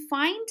couldn't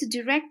find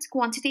direct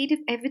quantitative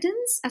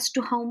evidence as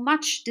to how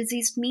much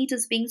diseased meat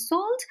is being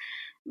sold,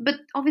 but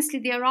obviously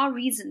there are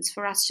reasons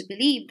for us to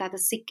believe that the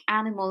sick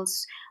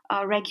animals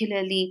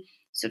regularly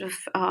sort of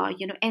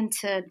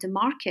entered the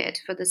market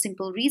for the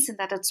simple reason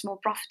that it's more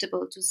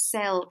profitable to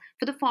sell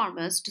for the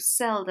farmers to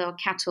sell the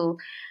cattle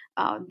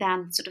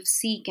than sort of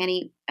seek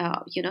any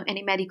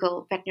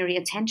medical veterinary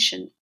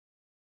attention.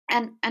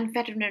 And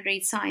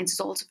veterinary science is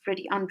also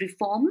pretty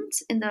unreformed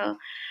in the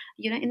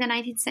in the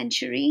 19th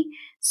century.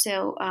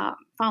 So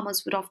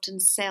farmers would often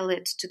sell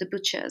it to the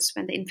butchers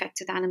when the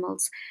infected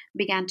animals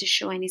began to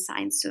show any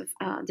signs of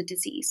the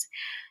disease.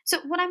 So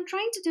what I'm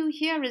trying to do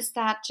here is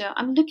that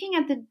I'm looking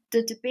at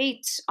the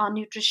debate on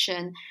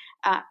nutrition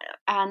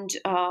and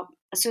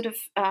sort of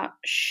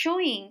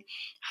showing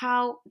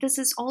how this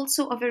is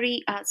also a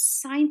very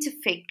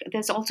scientific,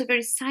 there's also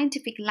very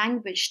scientific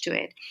language to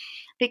it,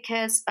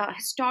 because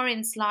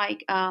historians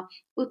like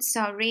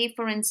Utsa Ray,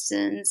 for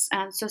instance,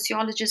 and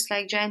sociologists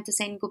like Jayanta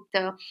Sen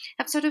Gupta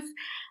have sort of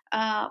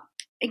uh,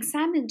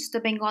 examined the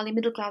Bengali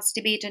middle class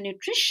debate on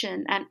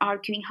nutrition and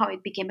arguing how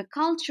it became a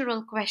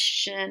cultural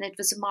question. It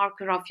was a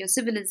marker of your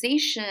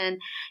civilization.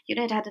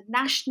 It had a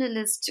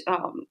nationalist.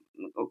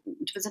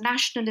 It was a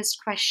nationalist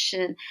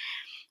question.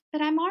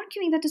 But I'm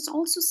arguing that it's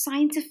also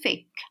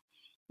scientific,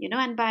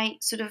 and by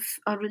sort of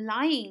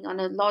relying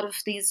on a lot of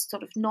these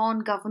sort of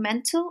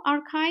non-governmental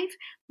archive,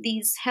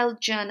 these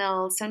health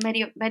journals and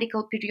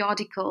medical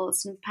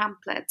periodicals and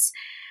pamphlets,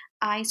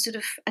 I sort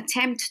of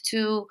attempt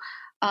to,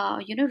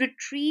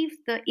 retrieve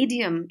the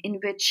idiom in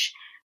which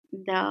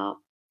the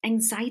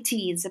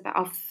anxieties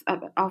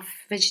of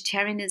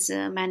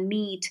vegetarianism and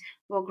meat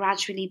were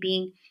gradually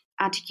being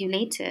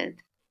articulated.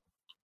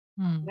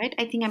 Hmm. Right?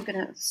 I think I'm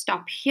going to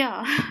stop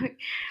here.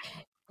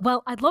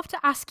 Well, I'd love to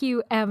ask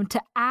you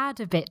to add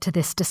a bit to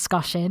this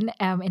discussion,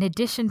 in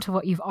addition to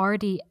what you've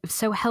already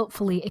so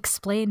helpfully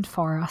explained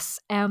for us,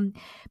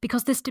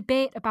 because this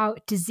debate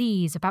about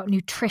disease, about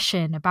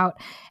nutrition, about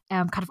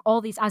kind of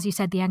all these, as you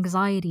said, the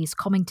anxieties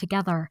coming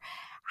together,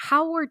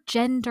 how were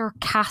gender,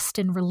 caste,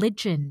 and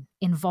religion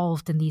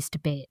involved in these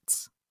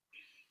debates?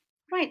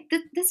 Right.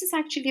 This is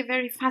actually a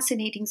very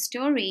fascinating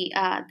story,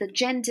 the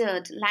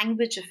gendered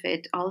language of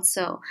it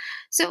also.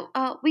 So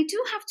we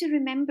do have to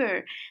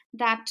remember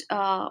that,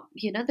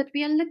 that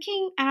we are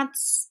looking at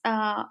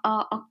a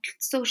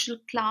social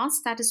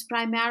class that is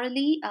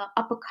primarily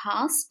upper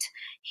caste,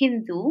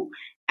 Hindu,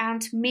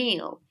 and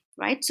male.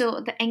 Right, so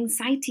the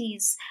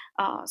anxieties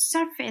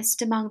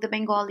surfaced among the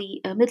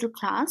Bengali middle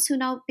class, who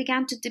now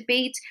began to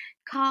debate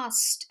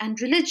caste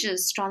and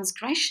religious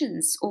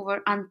transgressions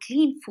over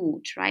unclean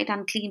food, right?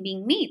 Unclean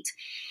being meat.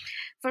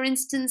 For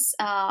instance,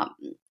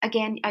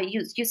 again,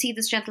 you see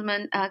this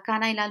gentleman,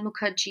 Kanailal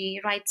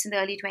Mukherjee, writes in the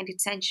early 20th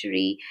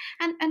century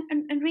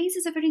and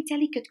raises a very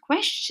delicate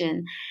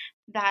question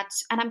that,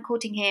 and I'm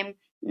quoting him.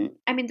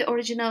 I mean, the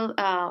original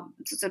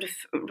sort of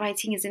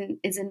writing is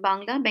in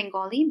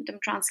Bengali, but I'm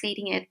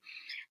translating it.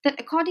 That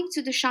according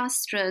to the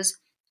Shastras,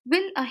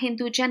 will a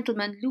Hindu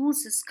gentleman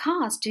lose his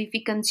caste if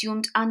he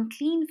consumed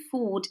unclean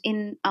food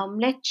in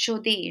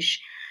Mlecho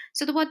Desh?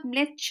 So the word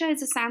Mlecha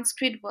is a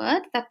Sanskrit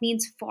word that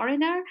means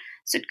foreigner.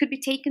 So it could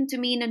be taken to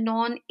mean a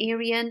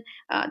non-Aryan,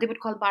 they would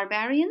call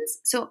barbarians.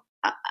 So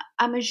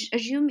I'm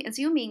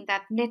assuming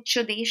that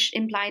Mlecho Desh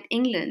implied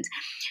England,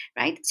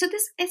 right? So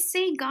this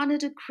essay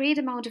garnered a great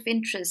amount of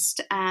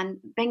interest, and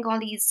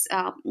Bengalis,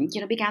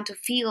 began to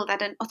feel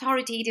that an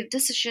authoritative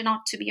decision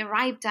ought to be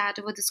arrived at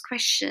over this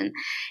question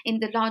in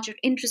the larger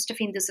interest of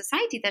Hindu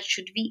society, that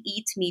should we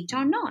eat meat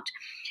or not.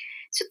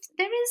 So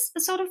there is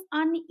a sort of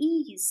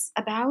unease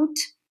about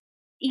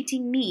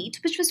eating meat,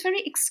 which was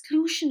very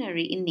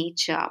exclusionary in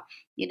nature.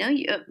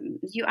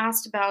 You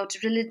asked about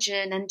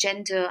religion and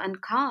gender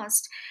and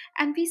caste,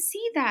 and we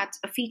see that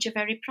feature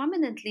very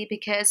prominently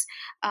because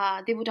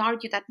they would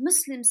argue that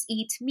Muslims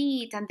eat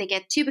meat and they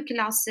get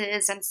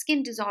tuberculosis and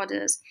skin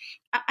disorders.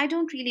 I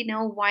don't really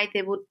know why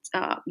they would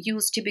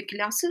use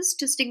tuberculosis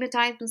to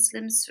stigmatize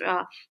Muslims,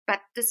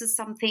 but this is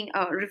something,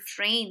 a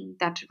refrain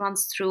that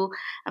runs through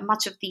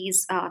much of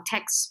these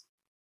texts.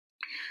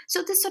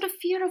 So this sort of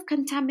fear of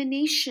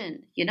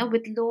contamination,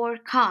 with lower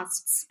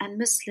castes and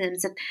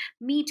Muslims, that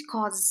meat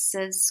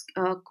causes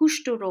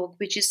kushtorog,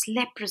 which is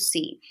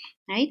leprosy,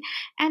 right?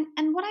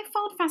 And what I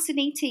found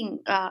fascinating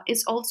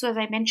is also, as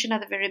I mentioned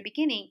at the very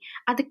beginning,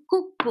 are the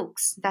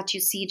cookbooks that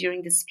you see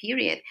during this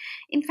period.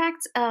 In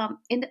fact,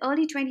 in the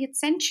early 20th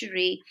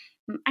century,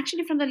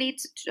 actually from the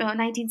late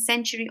 19th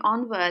century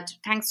onward,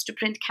 thanks to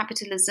print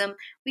capitalism,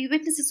 we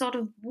witness a sort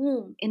of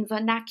boom in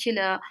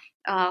vernacular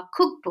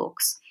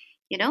cookbooks.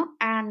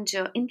 And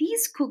in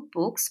these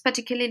cookbooks,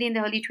 particularly in the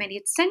early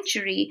 20th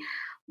century,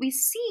 we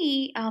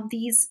see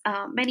these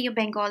many of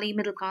Bengali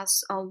middle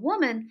class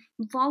women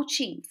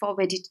vouching for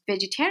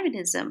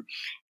vegetarianism,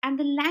 and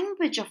the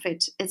language of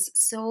it is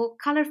so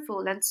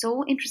colorful and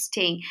so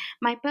interesting.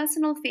 My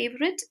personal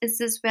favorite is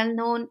this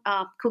well-known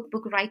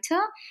cookbook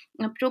writer,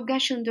 Progya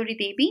Sundari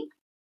Devi,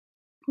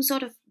 who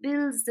sort of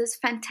builds this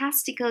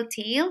fantastical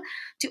tale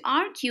to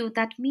argue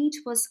that meat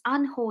was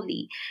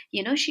unholy.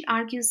 She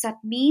argues that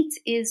meat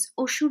is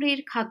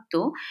Oshurer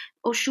Khaddo.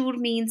 Oshur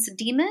means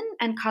demon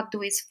and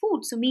Khaddo is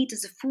food. So meat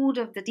is the food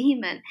of the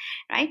demon,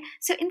 right?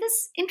 So in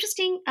this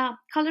interesting,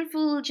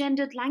 colorful,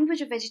 gendered language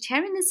of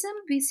vegetarianism,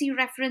 we see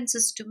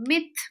references to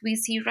myth, we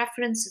see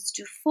references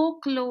to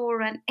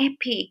folklore and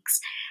epics,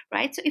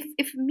 right? So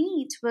if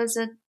meat was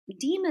a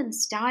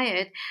demon's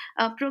diet,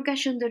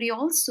 Progashundari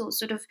also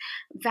sort of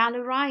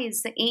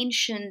valorized the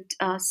ancient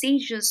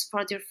sages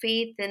for their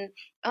faith in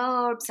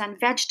herbs and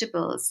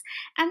vegetables.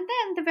 And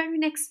then the very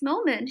next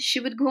moment, she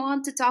would go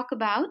on to talk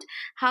about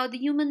how the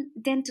human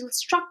dental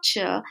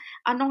structure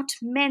are not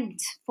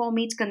meant for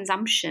meat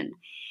consumption.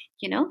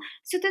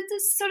 So that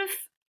this sort of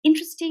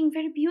interesting,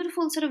 very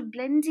beautiful sort of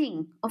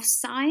blending of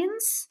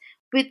science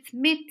with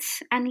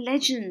myths and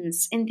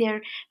legends in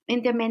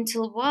their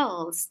mental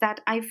worlds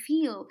that I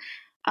feel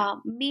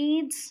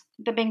made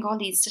the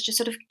Bengalis such a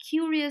sort of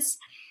curious,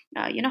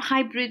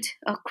 hybrid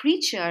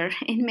creature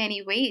in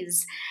many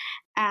ways.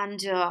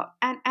 And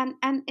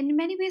in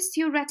many ways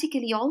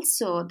theoretically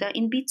also the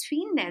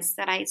in-betweenness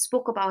that I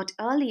spoke about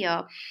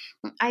earlier,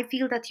 I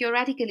feel that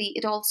theoretically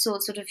it also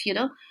sort of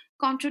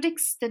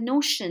contradicts the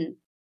notion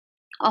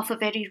of a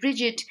very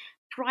rigid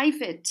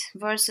private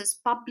versus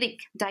public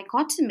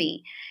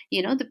dichotomy.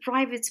 The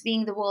privates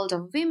being the world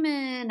of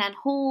women and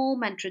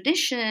home and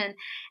tradition,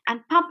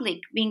 and public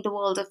being the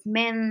world of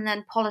men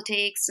and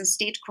politics and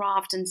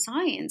statecraft and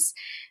science.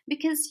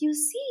 Because you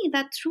see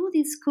that through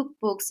these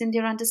cookbooks, in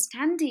their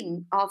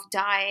understanding of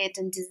diet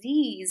and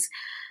disease,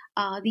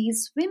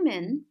 these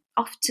women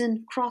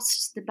often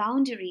crossed the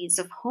boundaries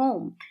of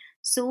home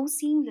so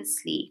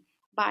seamlessly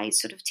by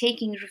sort of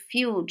taking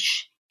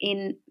refuge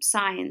in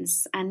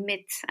science and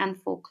myth and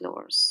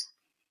folklores.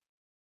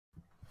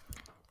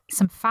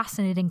 Some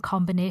fascinating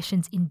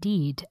combinations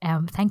indeed.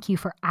 Thank you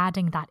for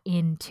adding that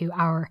into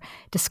our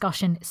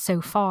discussion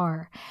so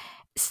far.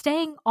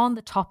 Staying on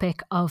the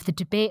topic of the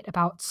debate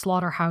about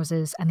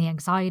slaughterhouses and the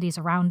anxieties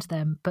around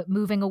them, but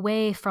moving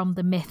away from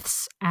the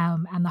myths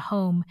and the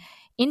home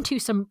into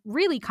some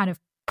really kind of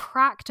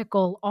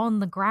practical on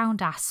the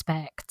ground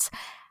aspects.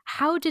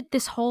 How did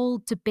this whole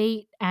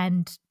debate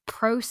and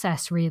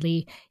process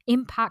really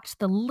impact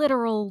the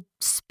literal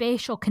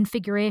spatial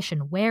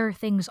configuration where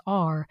things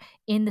are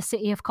in the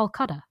city of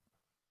Calcutta?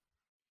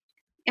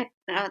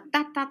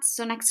 That's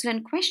an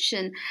excellent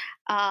question.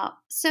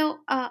 So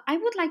I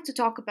would like to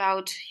talk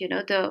about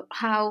the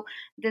how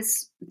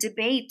this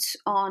debate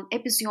on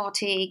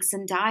epizootics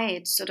and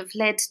diet sort of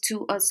led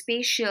to a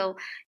spatial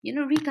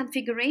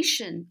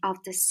reconfiguration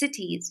of the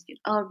cities,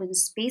 urban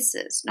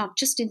spaces, not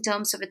just in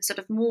terms of its sort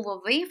of move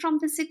away from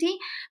the city,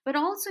 but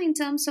also in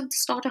terms of the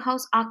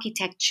slaughterhouse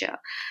architecture.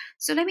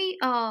 So let me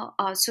go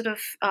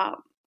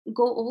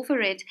over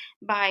it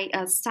by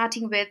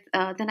starting with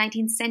the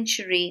 19th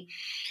century.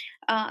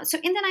 So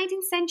in the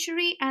 19th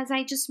century, as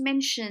I just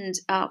mentioned,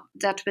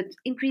 that with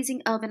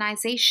increasing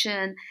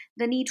urbanization,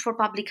 the need for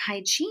public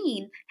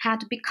hygiene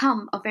had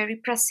become a very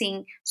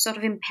pressing sort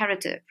of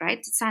imperative, right?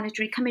 The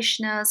sanitary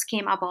commissioners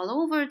came up all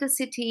over the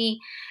city,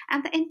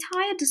 and the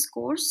entire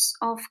discourse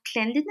of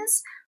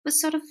cleanliness was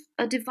sort of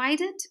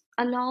divided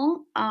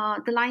along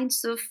the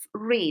lines of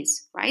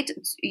race, right?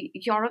 It's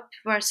Europe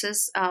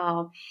versus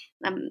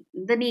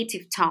the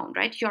native town,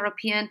 right?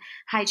 European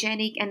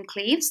hygienic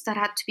enclaves that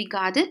had to be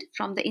guarded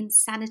from the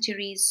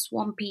insanitary,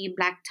 swampy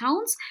black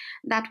towns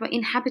that were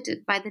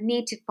inhabited by the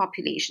native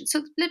population.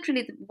 So,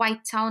 literally, the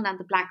white town and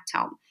the black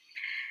town.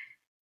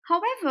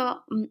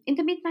 However, in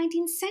the mid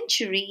 19th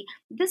century,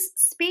 this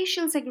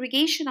spatial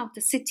segregation of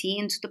the city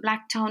into the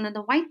black town and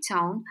the white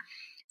town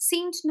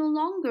seemed no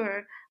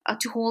longer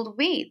to hold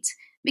weight.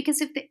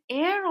 Because if the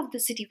air of the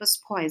city was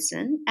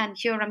poison, and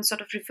here I'm sort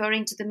of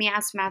referring to the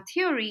miasma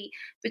theory,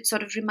 which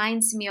sort of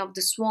reminds me of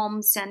the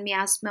swamps and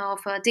miasma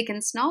of a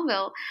Dickens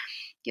novel,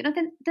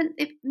 then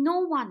if no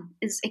one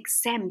is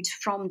exempt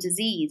from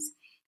disease,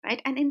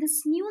 right? And in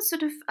this new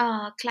sort of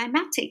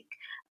climatic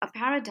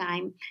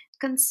paradigm,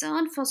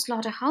 concern for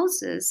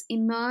slaughterhouses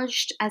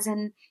emerged as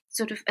an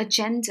sort of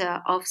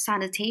agenda of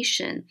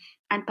sanitation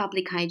and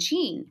public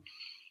hygiene.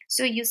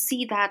 So you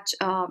see that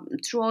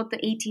throughout the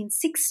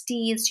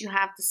 1860s, you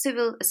have the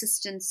civil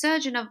assistant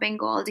surgeon of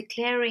Bengal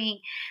declaring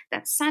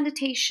that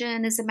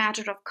sanitation is a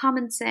matter of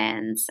common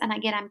sense. And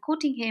again, I'm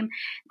quoting him: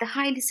 the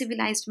highly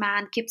civilized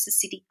man keeps the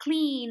city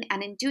clean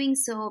and in doing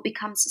so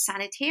becomes a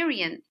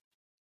sanitarian.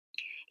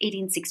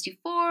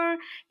 1864,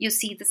 you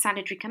see the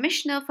sanitary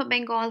commissioner for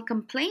Bengal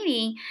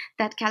complaining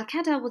that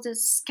Calcutta was a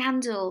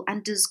scandal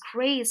and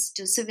disgrace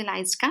to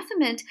civilized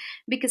government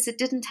because it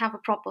didn't have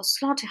a proper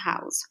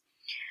slaughterhouse.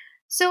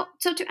 So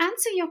to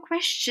answer your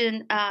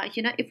question,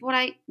 if what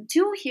I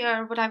do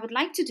here, what I would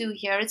like to do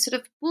here is sort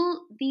of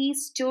pull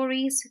these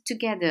stories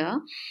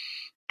together.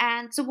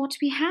 And so what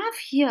we have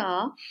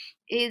here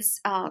is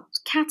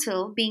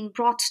cattle being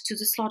brought to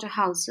the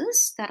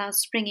slaughterhouses that are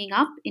springing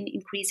up in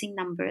increasing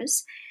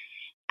numbers,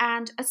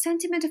 and a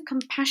sentiment of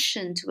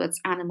compassion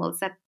towards animals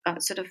that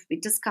sort of we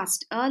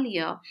discussed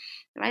earlier,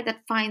 right?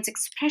 That finds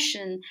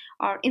expression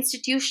or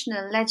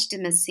institutional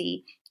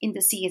legitimacy in the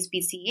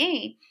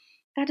CSPCA,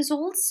 that is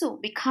also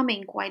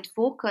becoming quite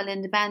vocal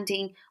in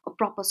demanding a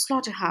proper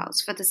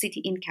slaughterhouse for the city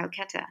in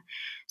Calcutta.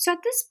 So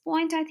at this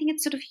point, I think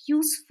it's sort of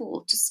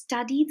useful to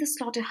study the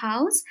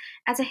slaughterhouse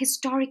as a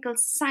historical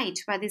site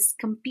where these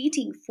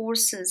competing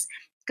forces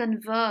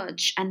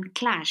converge and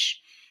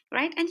clash.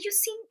 Right, and you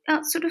see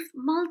sort of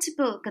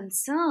multiple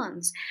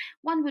concerns.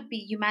 One would be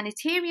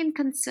humanitarian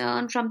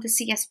concern from the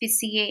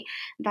CSPCA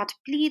that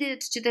pleaded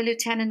to the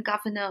lieutenant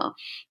governor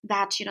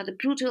that the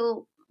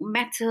brutal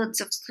methods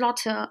of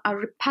slaughter are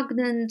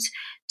repugnant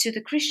to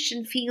the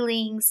Christian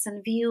feelings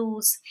and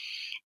views.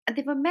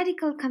 there were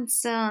medical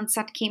concerns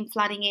that came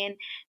flooding in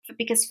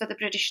because for the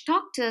British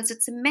doctors,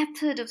 it's a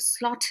method of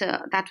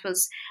slaughter that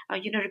was,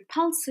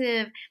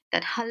 repulsive,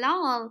 that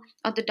halal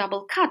or the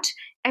double cut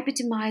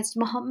epitomized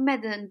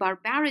Mohammedan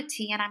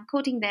barbarity. And I'm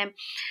quoting them,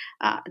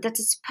 that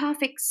is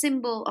perfect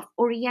symbol of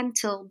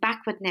Oriental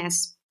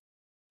backwardness.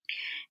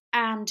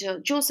 And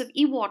Joseph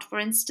Ewart, for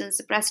instance,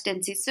 the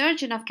presidency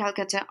surgeon of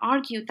Calcutta,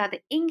 argued that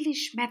the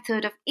English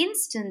method of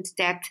instant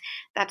death,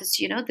 that is,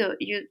 you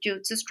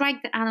to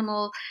strike the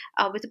animal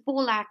with a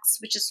poleaxe,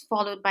 which is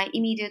followed by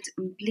immediate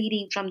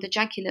bleeding from the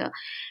jugular,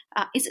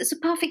 is a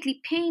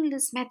perfectly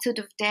painless method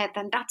of death,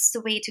 and that's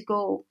the way to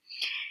go.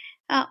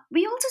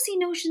 We also see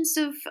notions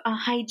of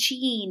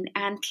hygiene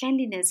and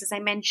cleanliness, as I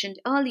mentioned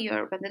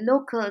earlier, when the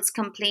locals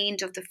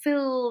complained of the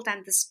filth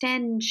and the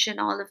stench and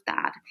all of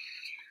that.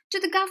 To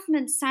the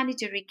government's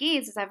sanitary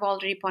gaze, as I've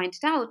already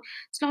pointed out,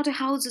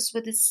 slaughterhouses were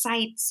the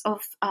sites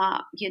of,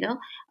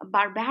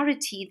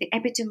 barbarity. They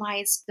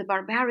epitomized the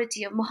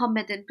barbarity of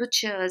Mohammedan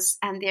butchers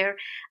and their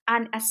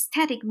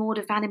unaesthetic mode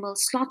of animal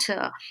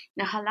slaughter,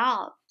 the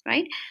halal,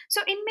 right?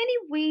 So, in many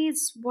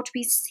ways, what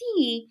we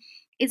see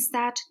is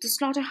that the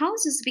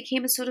slaughterhouses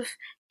became a sort of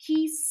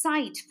key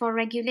site for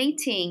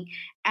regulating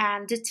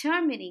and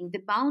determining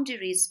the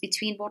boundaries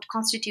between what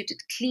constituted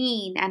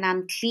clean and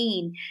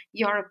unclean,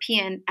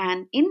 European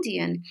and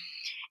Indian.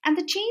 And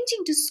the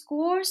changing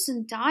discourse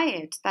and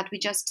diet that we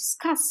just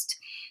discussed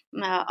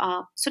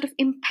sort of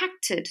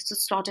impacted the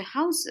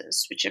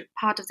slaughterhouses, which are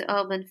part of the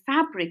urban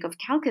fabric of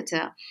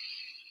Calcutta.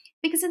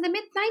 Because in the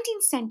mid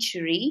 19th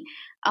century,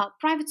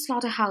 private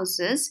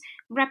slaughterhouses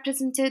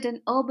represented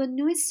an urban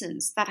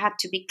nuisance that had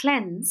to be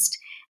cleansed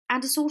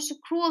and a source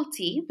of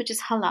cruelty, which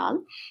is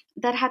halal,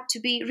 that had to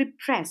be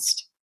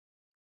repressed.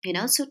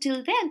 So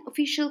till then,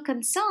 official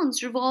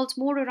concerns revolved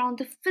more around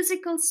the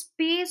physical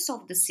space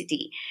of the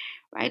city,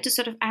 right? To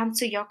sort of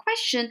answer your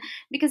question,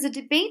 because it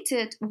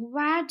debated,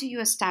 where do you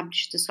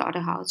establish the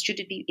slaughterhouse? Should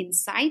it be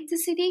inside the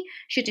city?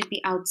 Should it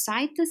be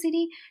outside the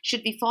city?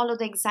 Should we follow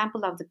the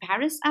example of the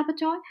Paris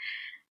abattoir?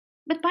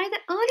 But by the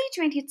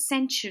early 20th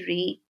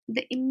century,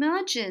 the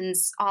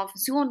emergence of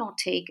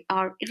zoonotic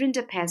or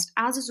rinderpest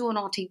as a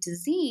zoonotic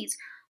disease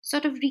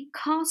sort of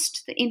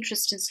recast the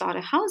interest in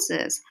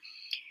slaughterhouses.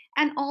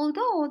 And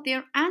although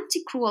their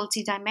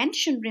anti-cruelty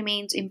dimension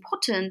remains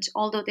important,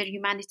 although their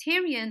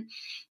humanitarian,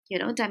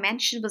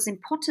 dimension was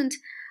important,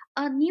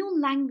 a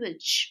new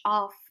language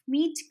of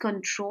meat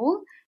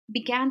control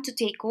began to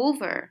take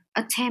over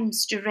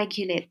attempts to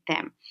regulate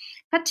them,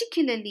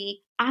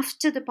 particularly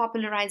after the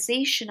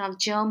popularization of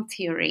germ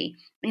theory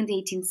in the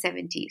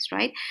 1870s,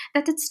 right?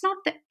 That it's not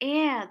the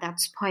air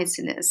that's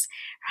poisonous,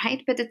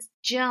 right? But it's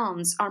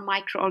germs or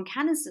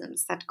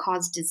microorganisms that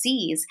cause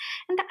disease.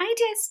 And the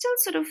idea is still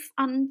sort of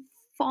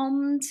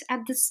unformed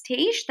at the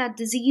stage that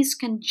disease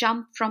can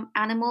jump from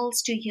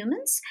animals to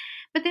humans.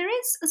 But there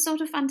is a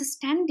sort of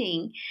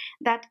understanding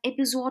that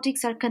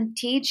epizootics are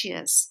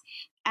contagious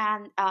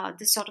and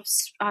they sort of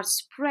are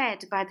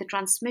spread by the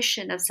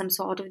transmission of some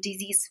sort of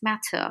disease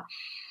matter.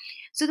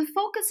 So the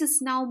focus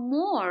is now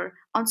more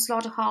on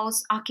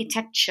slaughterhouse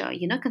architecture,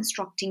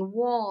 constructing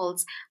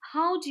walls.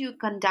 How do you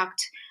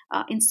conduct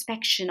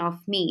inspection of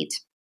meat?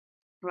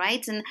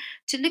 Right, and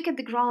to look at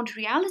the ground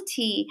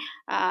reality,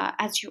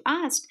 as you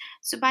asked.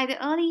 So by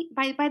the early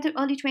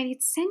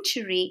 20th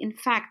century, in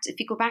fact, if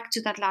you go back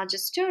to that larger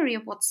story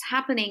of what's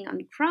happening on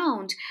the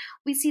ground,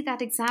 we see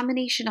that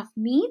examination of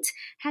meat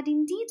had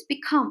indeed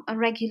become a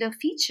regular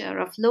feature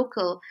of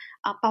local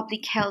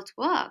public health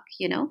work.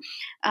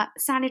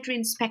 Sanitary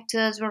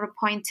inspectors were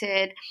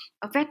appointed.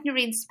 A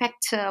veterinary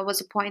inspector was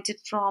appointed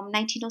from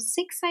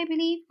 1906, I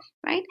believe.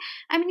 Right?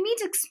 I mean, meat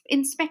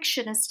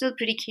inspection is still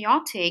pretty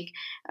chaotic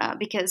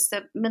because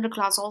the middle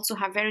class also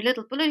have very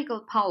little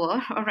political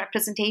power or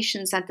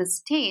representations at this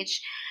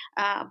stage.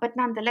 But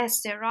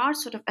nonetheless, there are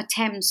sort of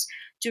attempts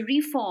to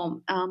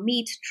reform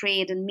meat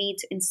trade and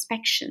meat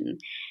inspection.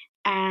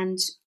 And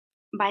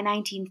by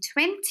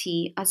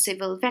 1920, a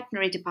civil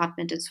veterinary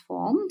department is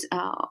formed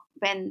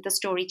when the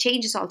story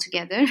changes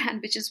altogether,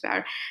 and which is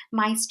where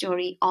my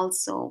story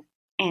also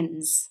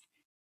ends.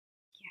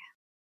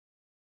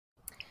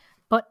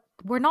 But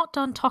we're not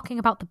done talking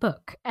about the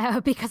book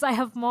because I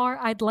have more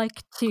I'd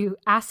like to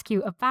ask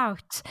you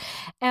about.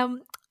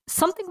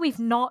 Something we've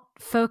not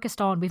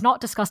focused on, we've not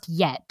discussed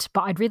yet,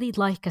 but I'd really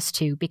like us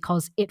to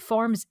because it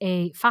forms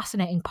a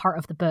fascinating part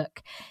of the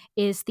book,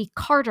 is the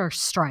Carter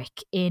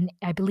strike in,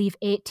 I believe,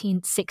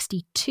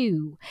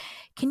 1862.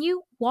 Can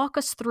you walk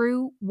us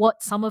through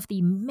what some of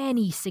the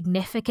many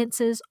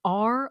significances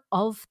are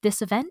of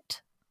this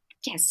event?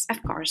 Yes,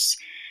 of course.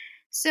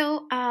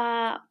 So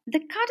the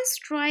Carter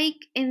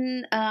strike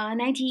in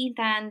 19th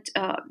and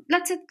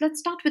let's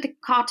start with the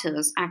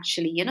Carters.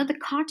 Actually, the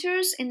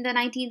Carters in the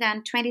 19th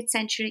and 20th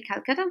century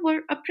Calcutta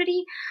were a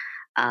pretty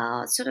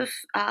sort of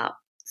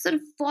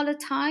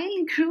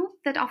volatile group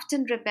that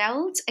often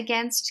rebelled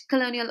against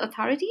colonial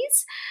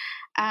authorities.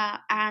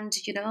 And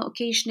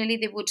occasionally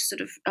they would sort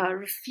of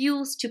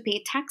refuse to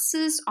pay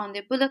taxes on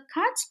their bullock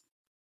carts.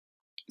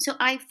 So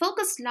I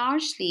focused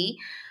largely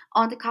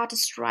on the Carter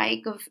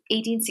strike of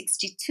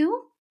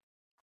 1862.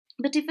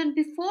 But even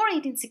before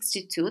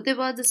 1862, there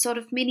were the sort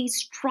of mini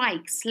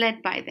strikes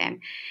led by them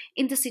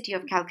in the city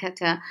of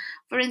Calcutta.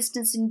 For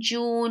instance, in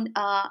June,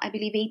 I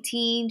believe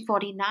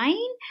 1849,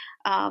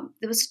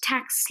 there was a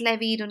tax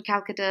levied on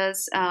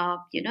Calcutta's,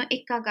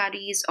 Ikka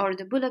garis or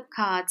the bullock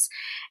carts,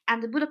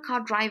 and the bullock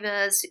cart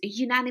drivers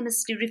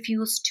unanimously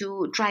refused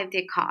to drive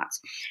their carts,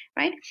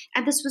 right?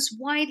 And this was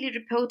widely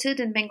reported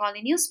in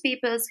Bengali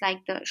newspapers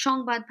like the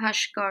Shangbad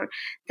Bhaskar,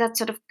 that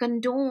sort of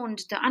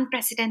condoned the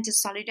unprecedented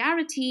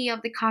solidarity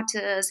of the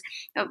carters,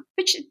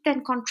 which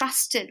then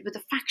contrasted with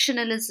the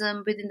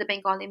factionalism within the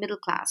Bengali middle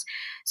class.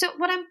 So,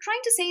 what I'm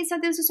trying to say is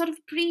that there's a sort of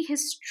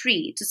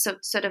prehistory to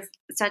sort of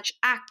such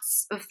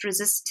acts of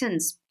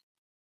resistance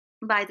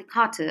by the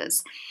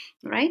carters,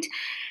 right?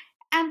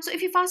 And so,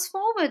 if you fast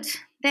forward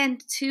then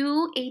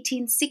to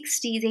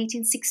 1860s,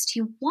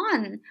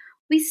 1861,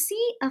 we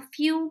see a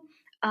few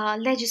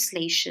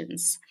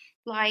legislations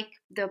like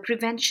the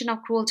Prevention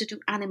of Cruelty to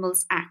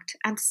Animals Act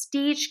and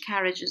Stage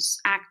Carriages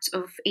Act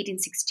of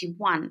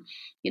 1861,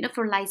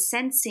 for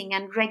licensing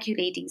and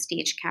regulating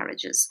stage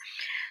carriages.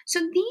 So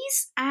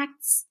these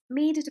acts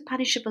made it a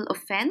punishable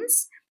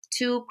offense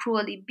to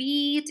cruelly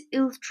beat,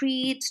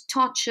 ill-treat,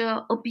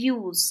 torture,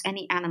 abuse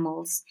any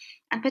animals,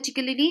 and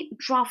particularly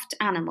draft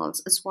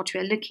animals is what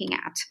we're looking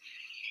at.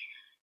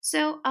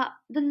 So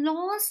the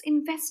laws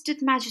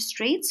invested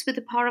magistrates with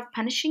the power of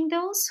punishing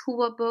those who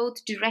were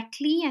both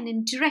directly and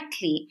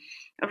indirectly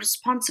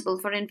responsible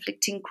for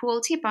inflicting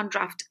cruelty upon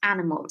draft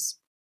animals.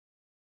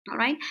 All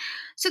right.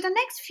 So the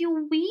next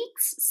few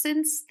weeks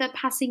since the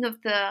passing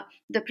of the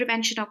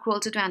Prevention of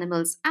Cruelty to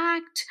Animals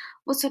Act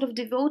was sort of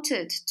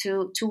devoted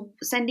to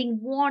sending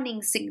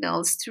warning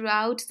signals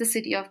throughout the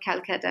city of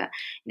Calcutta.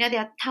 There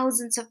are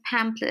thousands of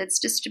pamphlets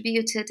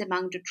distributed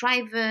among the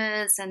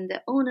drivers and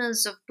the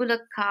owners of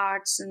bullock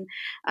carts and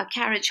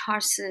carriage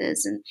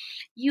horses, and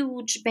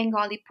huge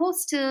Bengali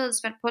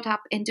posters were put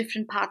up in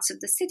different parts of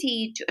the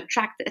city to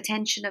attract the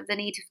attention of the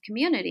native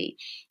community.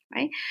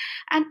 Right,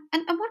 and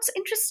what's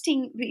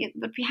interesting,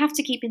 what we have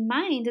to keep in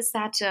mind is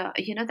that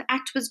the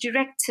act was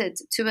directed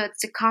towards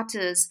the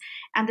carters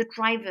and the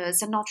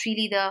drivers, and not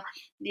really the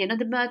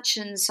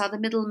merchants or the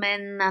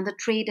middlemen and the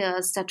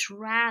traders that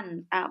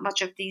ran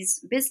much of these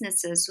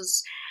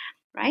businesses.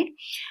 Right.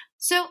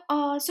 So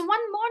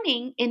one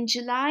morning in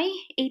July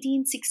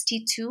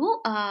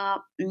 1862,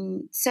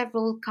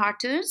 several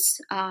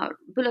carters,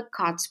 bullock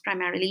carts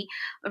primarily,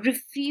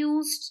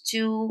 refused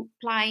to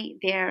ply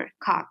their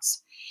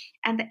carts.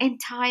 And the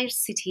entire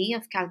city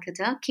of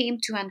Calcutta came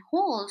to an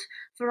halt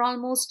for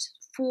almost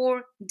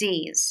 4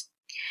 days.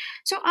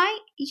 So I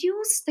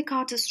use the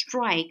Carter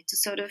strike to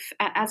sort of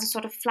as a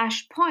sort of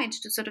flashpoint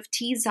to sort of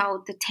tease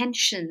out the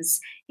tensions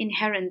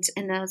inherent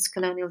in a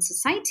colonial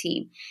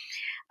society.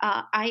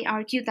 I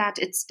argue that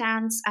it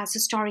stands as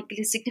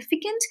historically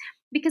significant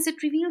because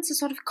it reveals a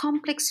sort of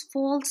complex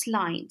fault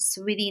lines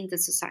within the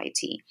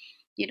society.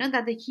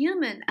 That the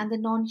human and the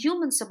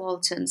non-human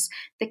subalterns,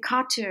 the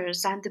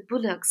carters and the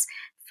bullocks,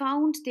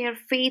 found their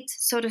fate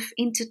sort of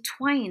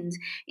intertwined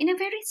in a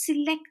very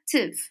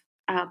selective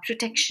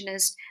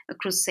protectionist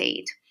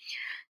crusade.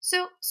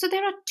 So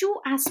there are two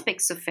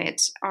aspects of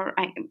it, or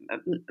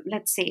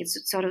let's say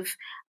it's sort of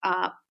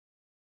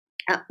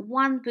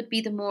one would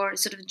be the more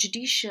sort of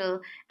judicial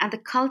and the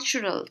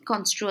cultural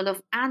control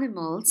of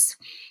animals,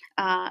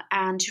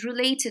 and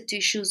related to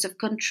issues of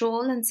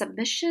control and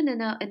submission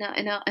in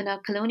a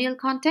colonial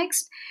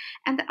context,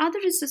 and the other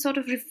is the sort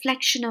of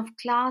reflection of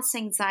class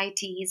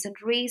anxieties and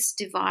race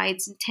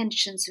divides and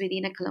tensions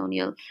within a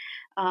colonial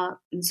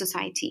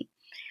society.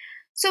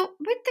 So,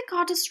 with the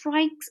Carter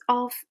strikes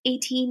of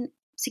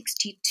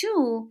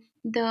 1862,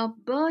 the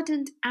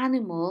burdened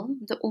animal,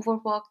 the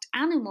overworked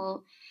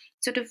animal,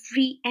 sort of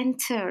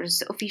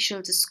re-enters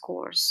official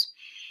discourse,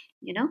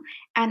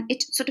 and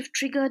it sort of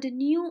triggered a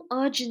new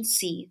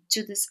urgency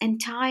to this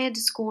entire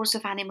discourse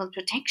of animal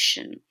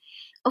protection.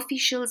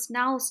 Officials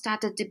now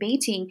started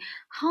debating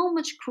how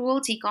much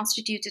cruelty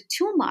constituted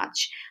too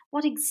much,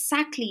 what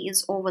exactly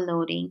is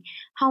overloading,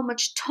 how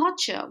much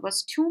torture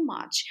was too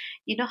much.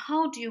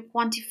 How do you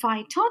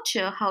quantify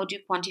torture? How do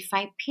you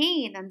quantify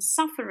pain and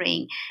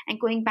suffering? And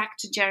going back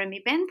to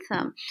Jeremy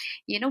Bentham,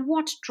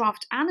 what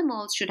draft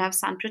animals should have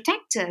sun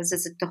protectors?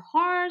 Is it the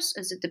horse?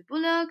 Is it the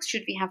bullocks?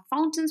 Should we have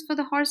fountains for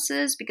the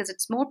horses because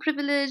it's more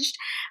privileged?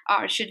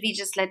 Or should we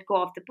just let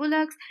go of the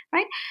bullocks,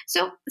 right?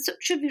 So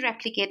should we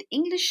replicate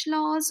English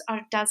laws,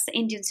 or does the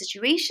Indian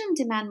situation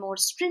demand more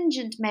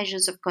stringent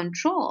measures of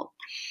control?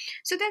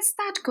 So there's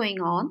that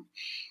going on.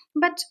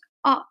 But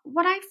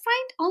what I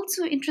find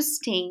also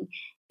interesting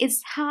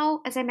is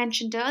how, as I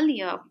mentioned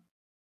earlier,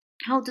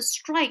 how the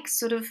strikes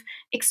sort of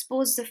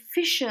expose the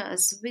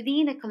fissures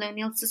within a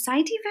colonial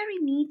society very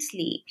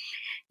neatly,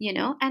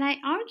 and I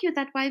argue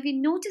that while we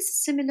notice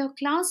a similar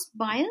class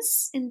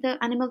bias in the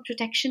animal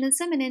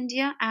protectionism in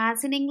India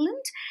as in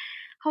England,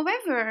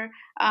 However,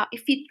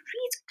 if we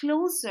read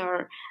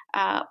closer,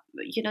 the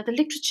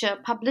literature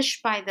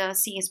published by the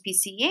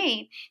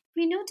CSPCA,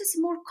 we notice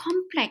a more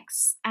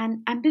complex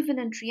and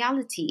ambivalent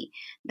reality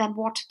than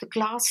what the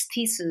class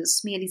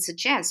thesis merely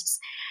suggests.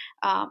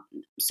 Uh,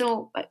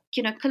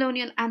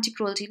 colonial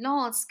anti-cruelty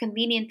laws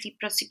conveniently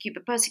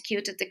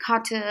persecuted the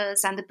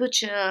cutters and the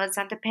butchers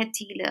and the pet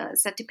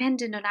dealers that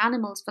depended on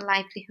animals for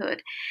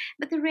livelihood,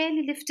 but they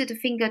rarely lifted a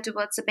finger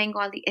towards the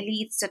Bengali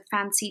elites that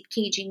fancied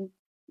caging,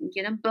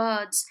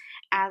 birds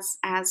as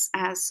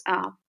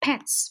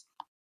pets.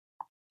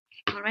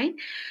 All right,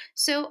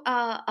 so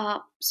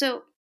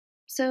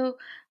so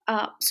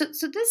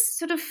this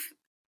sort of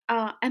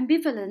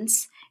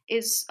ambivalence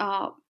is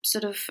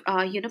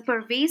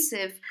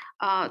pervasive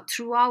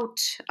throughout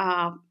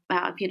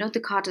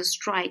the Carter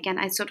strike, and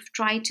I sort of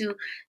try to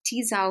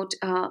tease out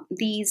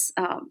these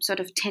sort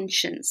of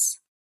tensions.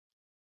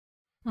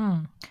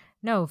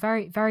 No,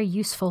 very, very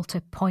useful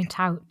to point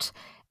out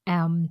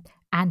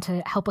and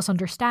to help us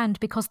understand,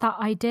 because that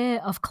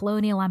idea of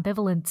colonial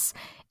ambivalence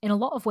in a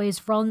lot of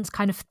ways runs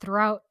kind of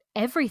throughout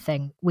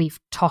everything we've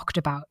talked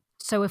about.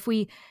 So if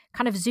we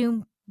kind of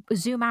zoom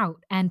out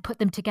and put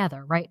them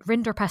together, right?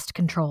 Rinderpest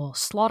control,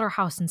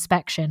 slaughterhouse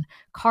inspection,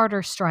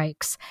 Carter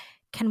strikes,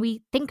 can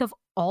we think of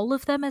all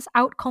of them as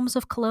outcomes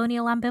of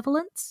colonial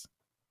ambivalence?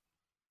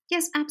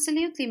 Yes,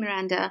 absolutely,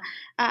 Miranda.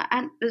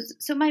 And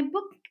so my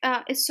book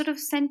is sort of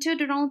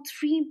centered around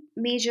three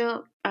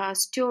major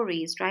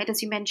stories, right?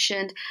 As you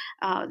mentioned,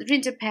 the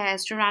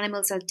rinderpest, or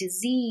animals are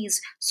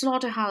diseased,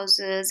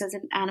 slaughterhouses, as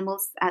in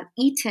animals are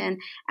eaten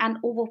and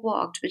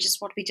overworked, which is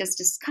what we just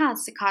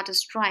discussed, the Carter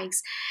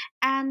strikes.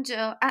 And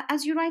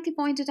as you rightly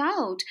pointed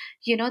out,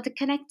 the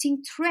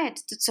connecting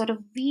thread that sort of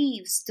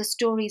weaves the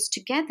stories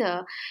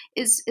together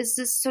is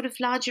this sort of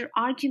larger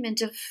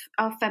argument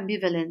of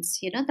ambivalence,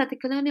 that the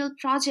colonial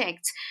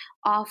project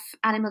of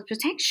animal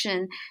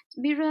protection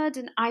mirrored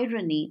an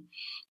irony,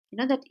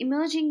 that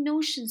emerging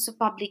notions of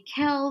public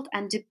health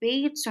and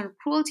debates on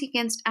cruelty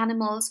against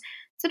animals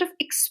sort of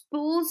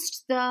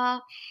exposed the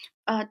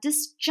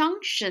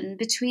disjunction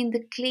between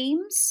the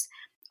claims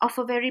of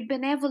a very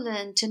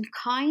benevolent and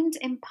kind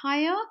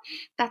empire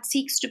that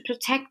seeks to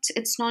protect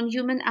its non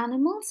human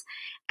animals,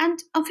 and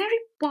a very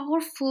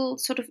powerful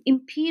sort of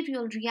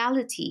imperial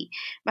reality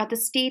where the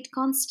state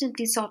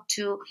constantly sought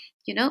to,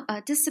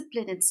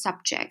 discipline its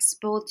subjects,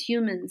 both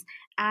humans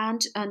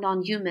and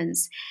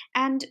non-humans,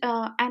 and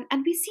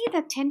we see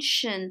that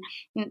tension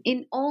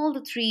in all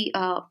the three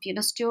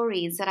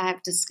stories that I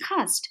have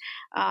discussed.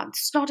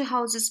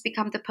 Slaughterhouses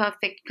become the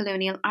perfect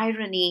colonial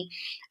irony,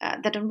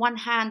 that on one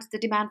hand the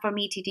demand for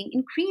meat eating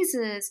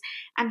increases,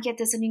 and yet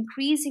there's an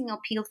increasing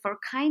appeal for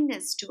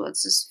kindness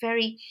towards this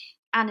very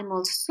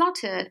animals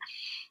slaughtered.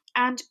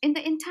 And in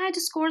the entire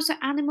discourse,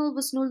 the animal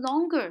was no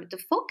longer the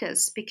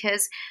focus,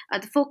 because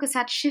the focus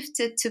had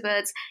shifted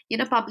towards,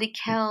 public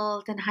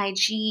health and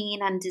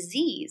hygiene and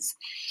disease.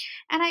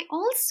 And I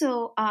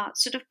also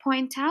sort of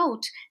point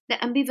out the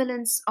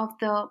ambivalence of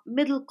the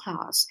middle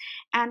class.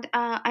 And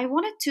I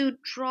wanted to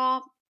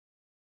draw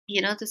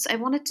this I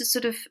wanted to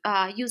sort of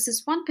use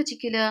this one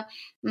particular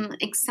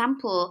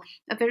example,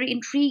 a very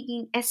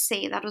intriguing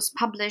essay that was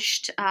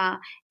published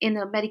in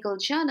a medical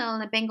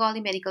journal, a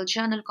Bengali medical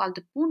journal called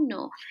the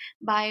Punno,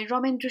 by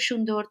Ramendra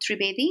Sundar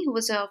Tribedi, who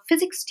was a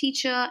physics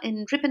teacher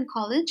in Ripon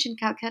College in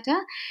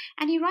Calcutta.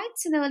 And he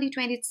writes in the early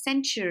 20th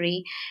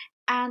century,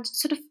 and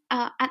sort of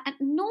and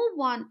no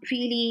one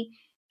really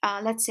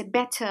let's say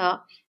better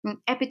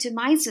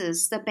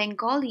epitomizes the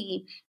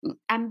Bengali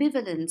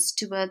ambivalence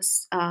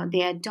towards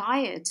their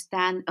diet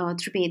than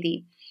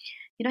Tribedi.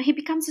 He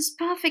becomes this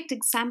perfect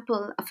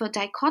example of a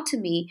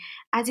dichotomy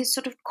as he's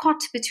sort of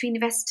caught between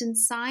Western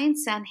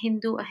science and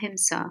Hindu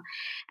ahimsa.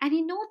 And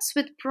he notes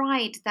with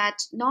pride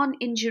that non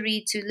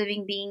injury to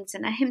living beings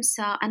and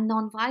ahimsa and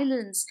non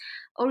violence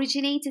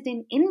originated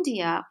in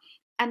India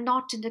and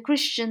not in the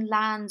Christian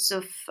lands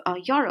of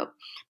Europe,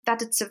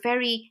 that it's a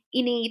very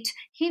innate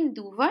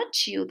Hindu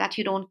virtue that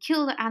you don't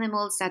kill the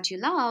animals that you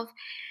love.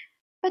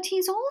 But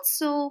he's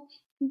also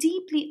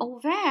deeply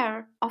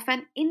aware of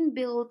an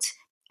inbuilt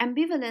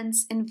ambivalence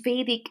in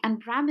Vedic and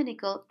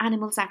Brahminical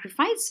animal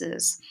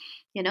sacrifices,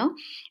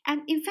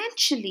 and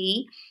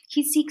eventually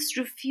he seeks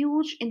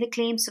refuge in the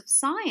claims of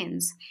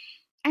science.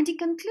 And he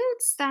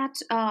concludes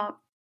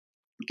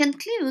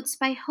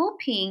by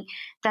hoping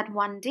that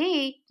one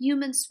day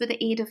humans, with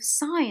the aid of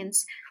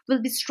science,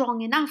 will be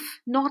strong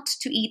enough not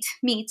to eat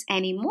meat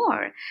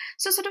anymore.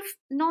 So, sort of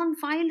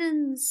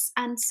non-violence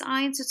and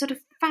science are sort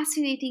of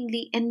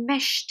fascinatingly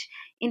enmeshed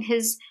in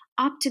his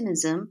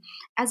optimism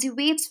as he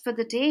waits for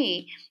the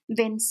day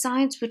when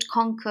science would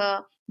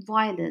conquer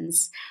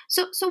violence.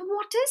 So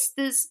what is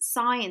this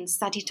science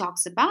that he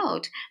talks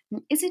about?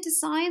 Is it a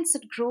science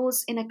that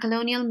grows in a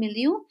colonial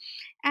milieu?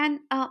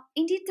 And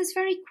indeed, this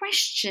very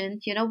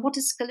question, what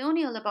is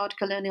colonial about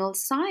colonial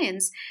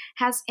science,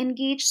 has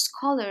engaged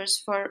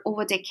scholars for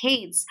over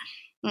decades.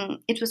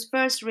 It was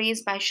first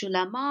raised by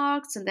Shula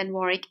Marks and then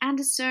Warwick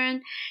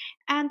Anderson.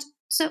 And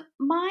so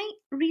my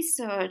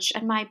research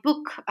and my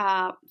book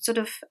sort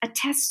of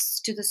attests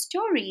to the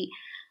story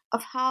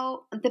of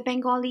how the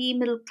Bengali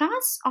middle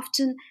class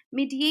often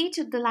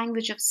mediated the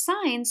language of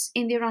science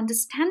in their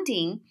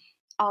understanding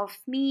of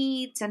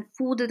meat and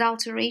food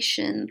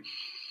adulteration.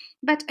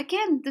 But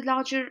again, the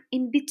larger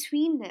in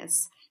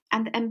betweenness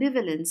and the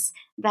ambivalence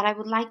that I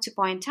would like to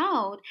point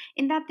out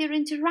in that their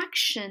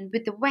interaction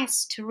with the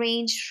West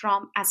ranged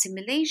from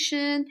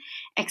assimilation,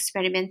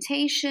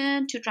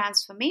 experimentation to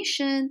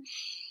transformation.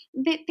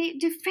 They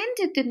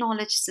defended the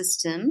knowledge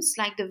systems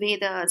like the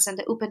Vedas and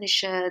the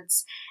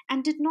Upanishads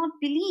and did not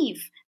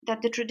believe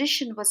that the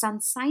tradition was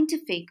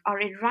unscientific or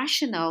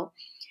irrational.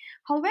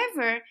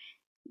 However,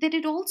 they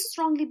did also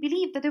strongly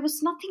believe that there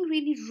was nothing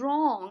really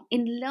wrong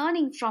in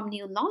learning from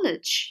new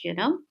knowledge.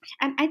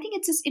 And I think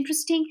it's this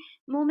interesting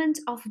moment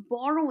of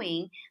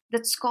borrowing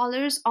that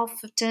scholars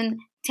often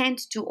tend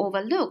to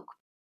overlook.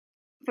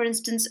 For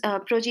instance,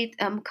 Projit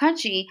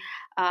Mukherjee,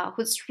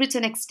 who's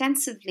written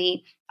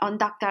extensively on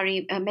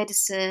Daktari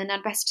medicine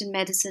and Western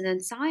medicine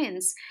and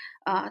science,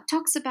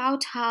 talks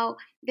about how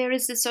there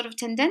is this sort of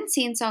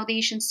tendency in South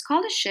Asian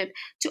scholarship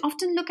to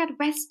often look at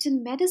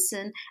Western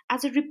medicine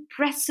as a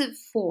repressive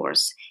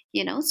force.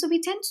 So we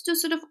tend to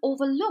sort of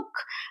overlook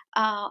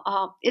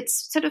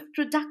its sort of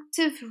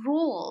productive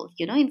role,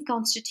 in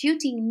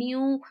constituting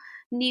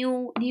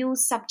new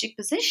subject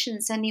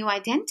positions and new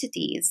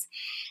identities.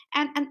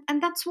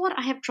 And that's what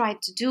I have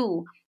tried to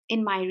do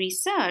in my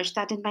research,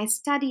 that in my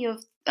study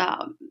of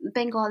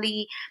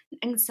Bengali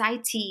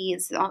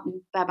anxieties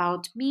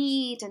about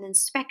meat and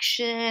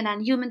inspection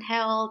and human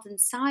health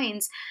and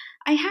science,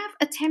 I have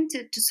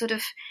attempted to sort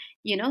of,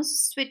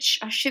 switch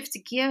or shift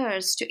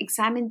gears to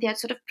examine their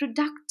sort of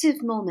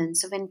productive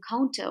moments of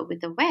encounter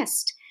with the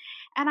West.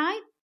 And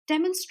I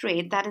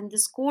demonstrate that in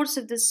this course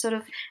of this sort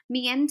of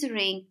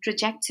meandering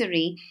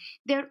trajectory,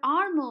 there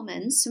are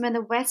moments when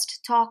the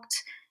West talked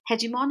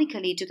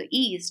hegemonically to the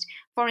East.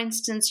 For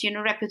instance,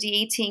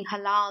 repudiating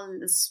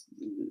halal is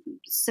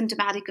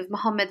symptomatic of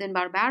Mohammedan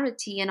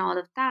barbarity and all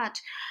of that.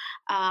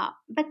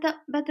 But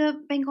the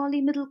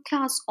Bengali middle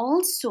class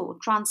also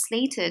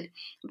translated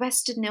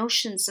Western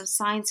notions of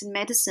science and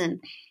medicine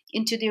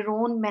into their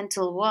own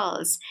mental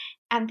worlds,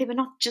 and they were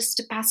not just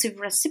a passive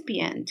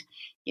recipient.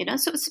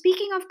 So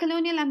speaking of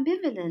colonial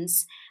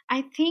ambivalence,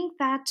 I think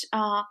that.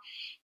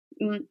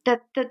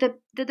 That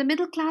the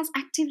middle class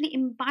actively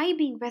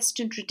imbibing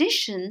Western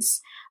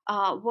traditions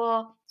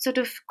were sort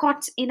of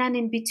caught in an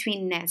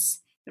in-betweenness,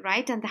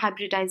 right? And the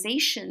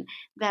hybridization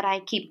that I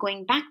keep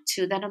going back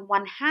to, that on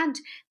one hand,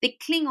 they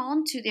cling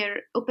on to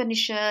their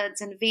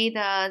Upanishads and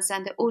Vedas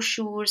and the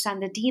Oshurs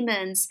and the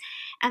demons,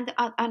 and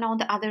on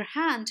the other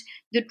hand,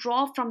 they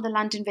draw from the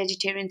London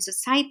Vegetarian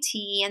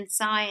Society and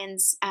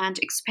science and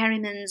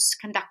experiments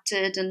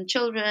conducted on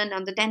children,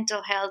 on the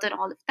dental health and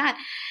all of that,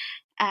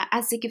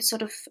 as they give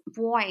sort of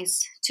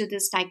voice to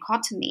this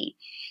dichotomy.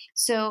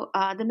 So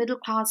the middle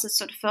class is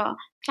sort of a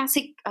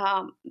classic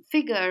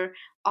figure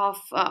of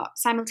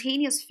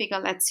simultaneous figure,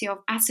 let's say, of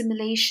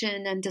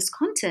assimilation and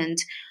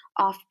discontent,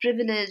 of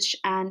privilege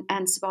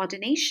and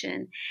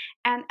subordination.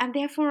 And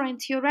therefore,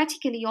 and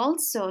theoretically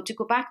also, to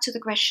go back to the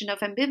question of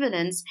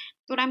ambivalence,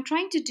 what I'm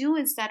trying to do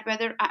is that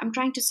whether I'm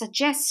trying to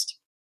suggest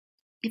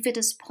if it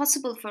is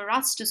possible for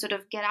us to sort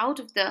of get out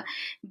of the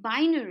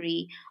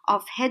binary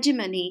of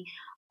hegemony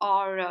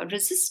or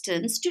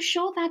resistance, to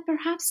show that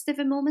perhaps there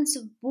were moments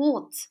of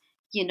both.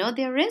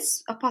 There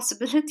is a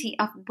possibility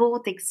of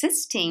both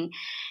existing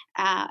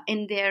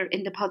in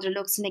the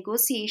Bhadralok's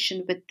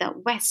negotiation with the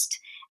West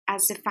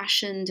as they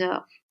fashioned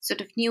a sort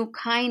of new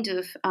kind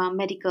of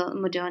medical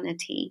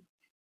modernity.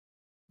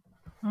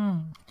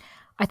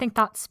 I think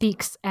that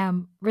speaks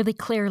really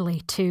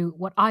clearly to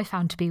what I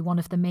found to be one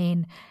of the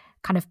main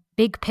kind of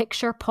big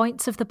picture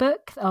points of the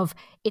book, of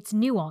its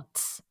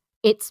nuance.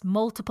 It's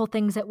multiple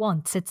things at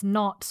once. It's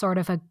not sort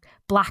of a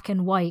black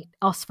and white,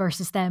 us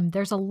versus them.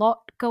 There's a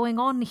lot going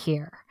on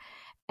here.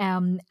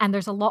 And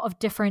there's a lot of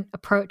different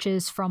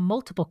approaches from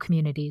multiple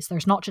communities.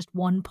 There's not just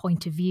one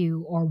point of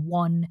view or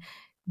one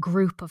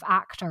group of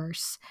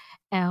actors.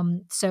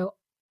 So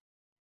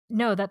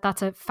no,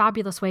 that's a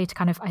fabulous way to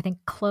kind of, I think,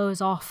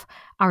 close off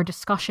our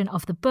discussion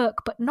of the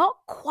book, but not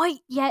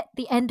quite yet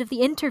the end of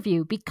the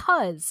interview,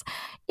 because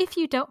if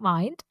you don't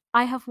mind,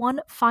 I have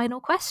one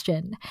final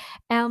question.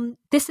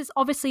 This is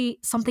obviously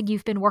something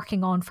you've been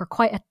working on for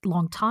quite a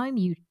long time.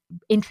 You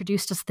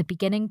introduced us at the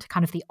beginning to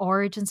kind of the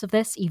origins of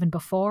this, even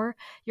before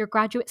your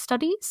graduate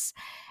studies.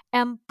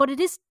 But it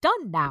is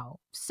done now.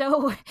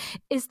 So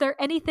is there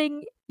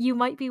anything you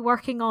might be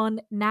working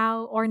on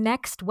now or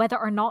next, whether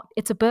or not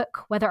it's a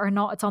book, whether or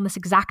not it's on this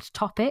exact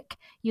topic,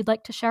 you'd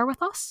like to share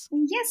with us?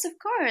 Yes, of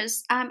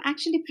course. I'm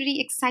actually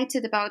pretty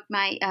excited about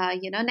my,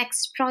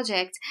 next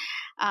project.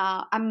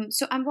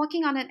 I'm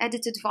working on an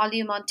edited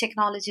volume on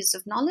technologies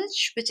of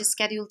knowledge, which is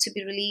scheduled to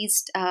be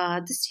released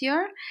this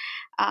year.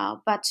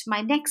 But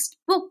my next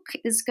book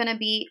is going to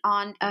be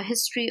on a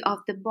history of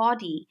the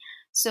body.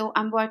 So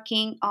I'm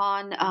working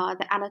on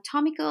the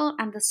anatomical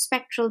and the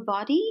spectral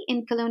body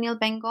in colonial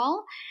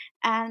Bengal.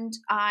 And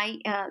I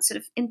sort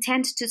of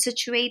intend to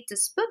situate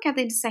this book at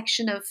the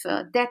intersection of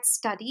death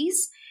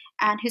studies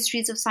and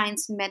histories of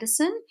science and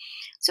medicine.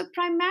 So,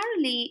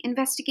 primarily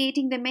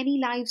investigating the many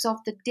lives of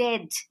the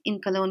dead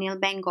in colonial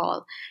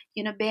Bengal,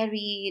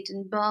 buried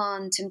and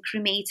burnt and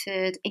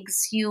cremated,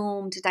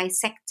 exhumed,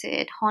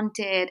 dissected,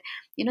 haunted,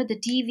 the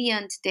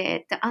deviant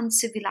dead, the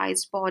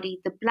uncivilized body,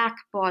 the black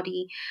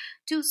body,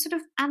 to sort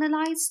of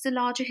analyze the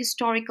larger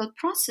historical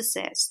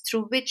processes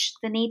through which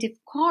the native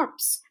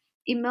corpse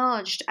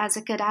emerged as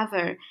a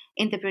cadaver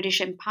in the British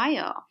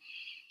Empire.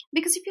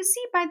 Because if you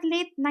see, by the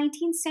late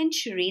 19th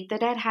century, the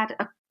dead had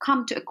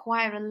come to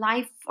acquire a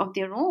life of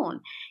their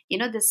own.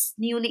 This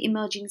newly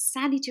emerging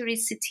sanitary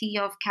city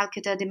of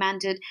Calcutta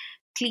demanded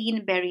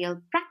clean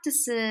burial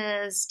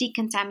practices,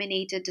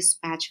 decontaminated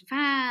dispatch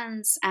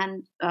vans,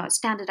 and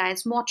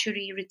standardized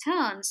mortuary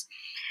returns.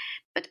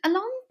 But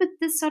along with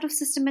this sort of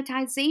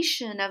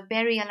systematization of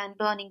burial and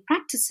burning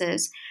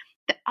practices,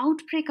 the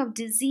outbreak of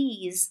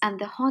disease and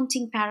the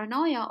haunting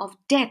paranoia of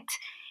death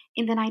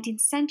in the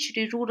 19th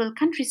century rural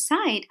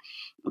countryside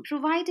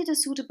provided a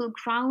suitable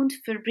ground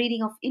for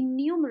breeding of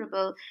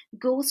innumerable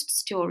ghost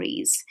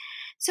stories.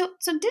 So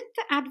did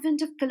the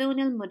advent of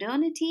colonial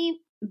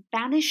modernity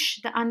banish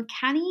the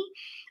uncanny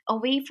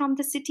away from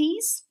the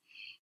cities?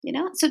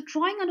 So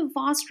drawing on a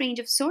vast range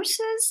of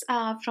sources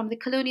from the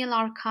colonial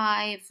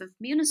archive of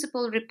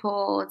municipal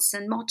reports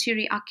and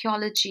mortuary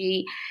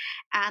archaeology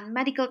and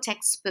medical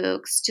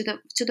textbooks to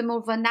the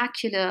more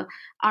vernacular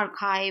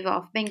archive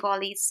of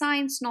Bengali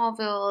science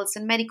novels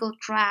and medical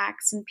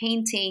tracts and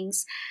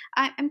paintings,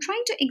 I'm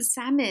trying to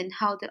examine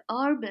how the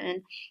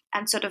urban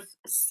and sort of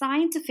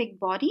scientific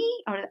body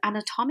or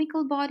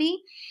anatomical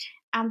body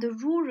and the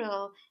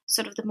rural,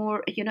 sort of the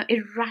more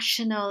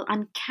irrational,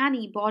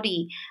 uncanny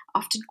body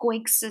often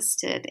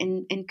coexisted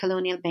in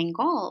colonial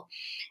Bengal.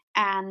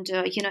 And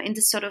in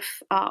this sort of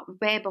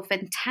web of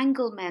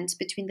entanglement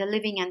between the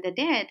living and the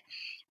dead,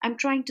 I'm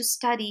trying to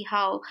study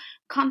how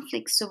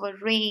conflicts over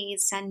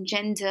race and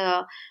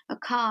gender,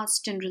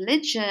 caste and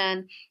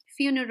religion,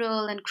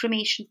 funeral and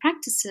cremation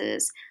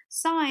practices,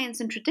 science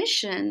and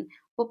tradition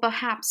were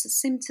perhaps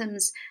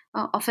symptoms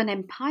of an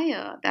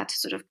empire that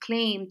sort of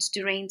claimed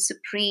to reign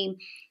supreme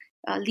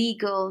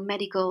legal,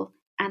 medical,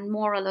 and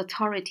moral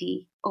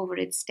authority over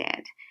its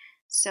dead.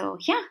 So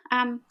yeah,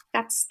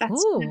 that's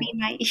going to be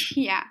my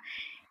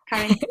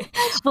current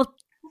research. Well,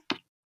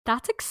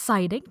 that's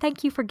exciting.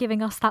 Thank you for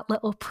giving us that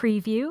little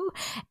preview.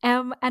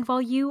 And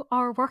while you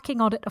are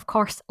working on it, of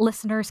course,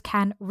 listeners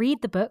can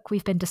read the book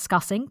we've been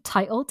discussing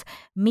titled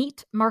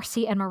Meat,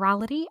 Mercy and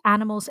Morality,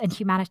 Animals and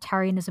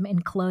Humanitarianism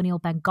in Colonial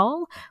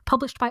Bengal,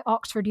 published by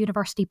Oxford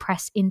University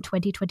Press in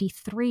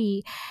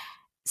 2023.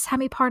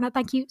 Samiparna,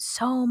 thank you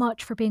so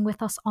much for being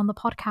with us on the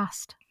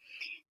podcast.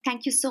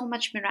 Thank you so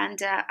much,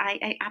 Miranda.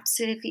 I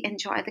absolutely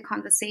enjoyed the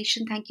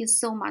conversation. Thank you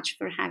so much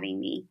for having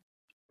me.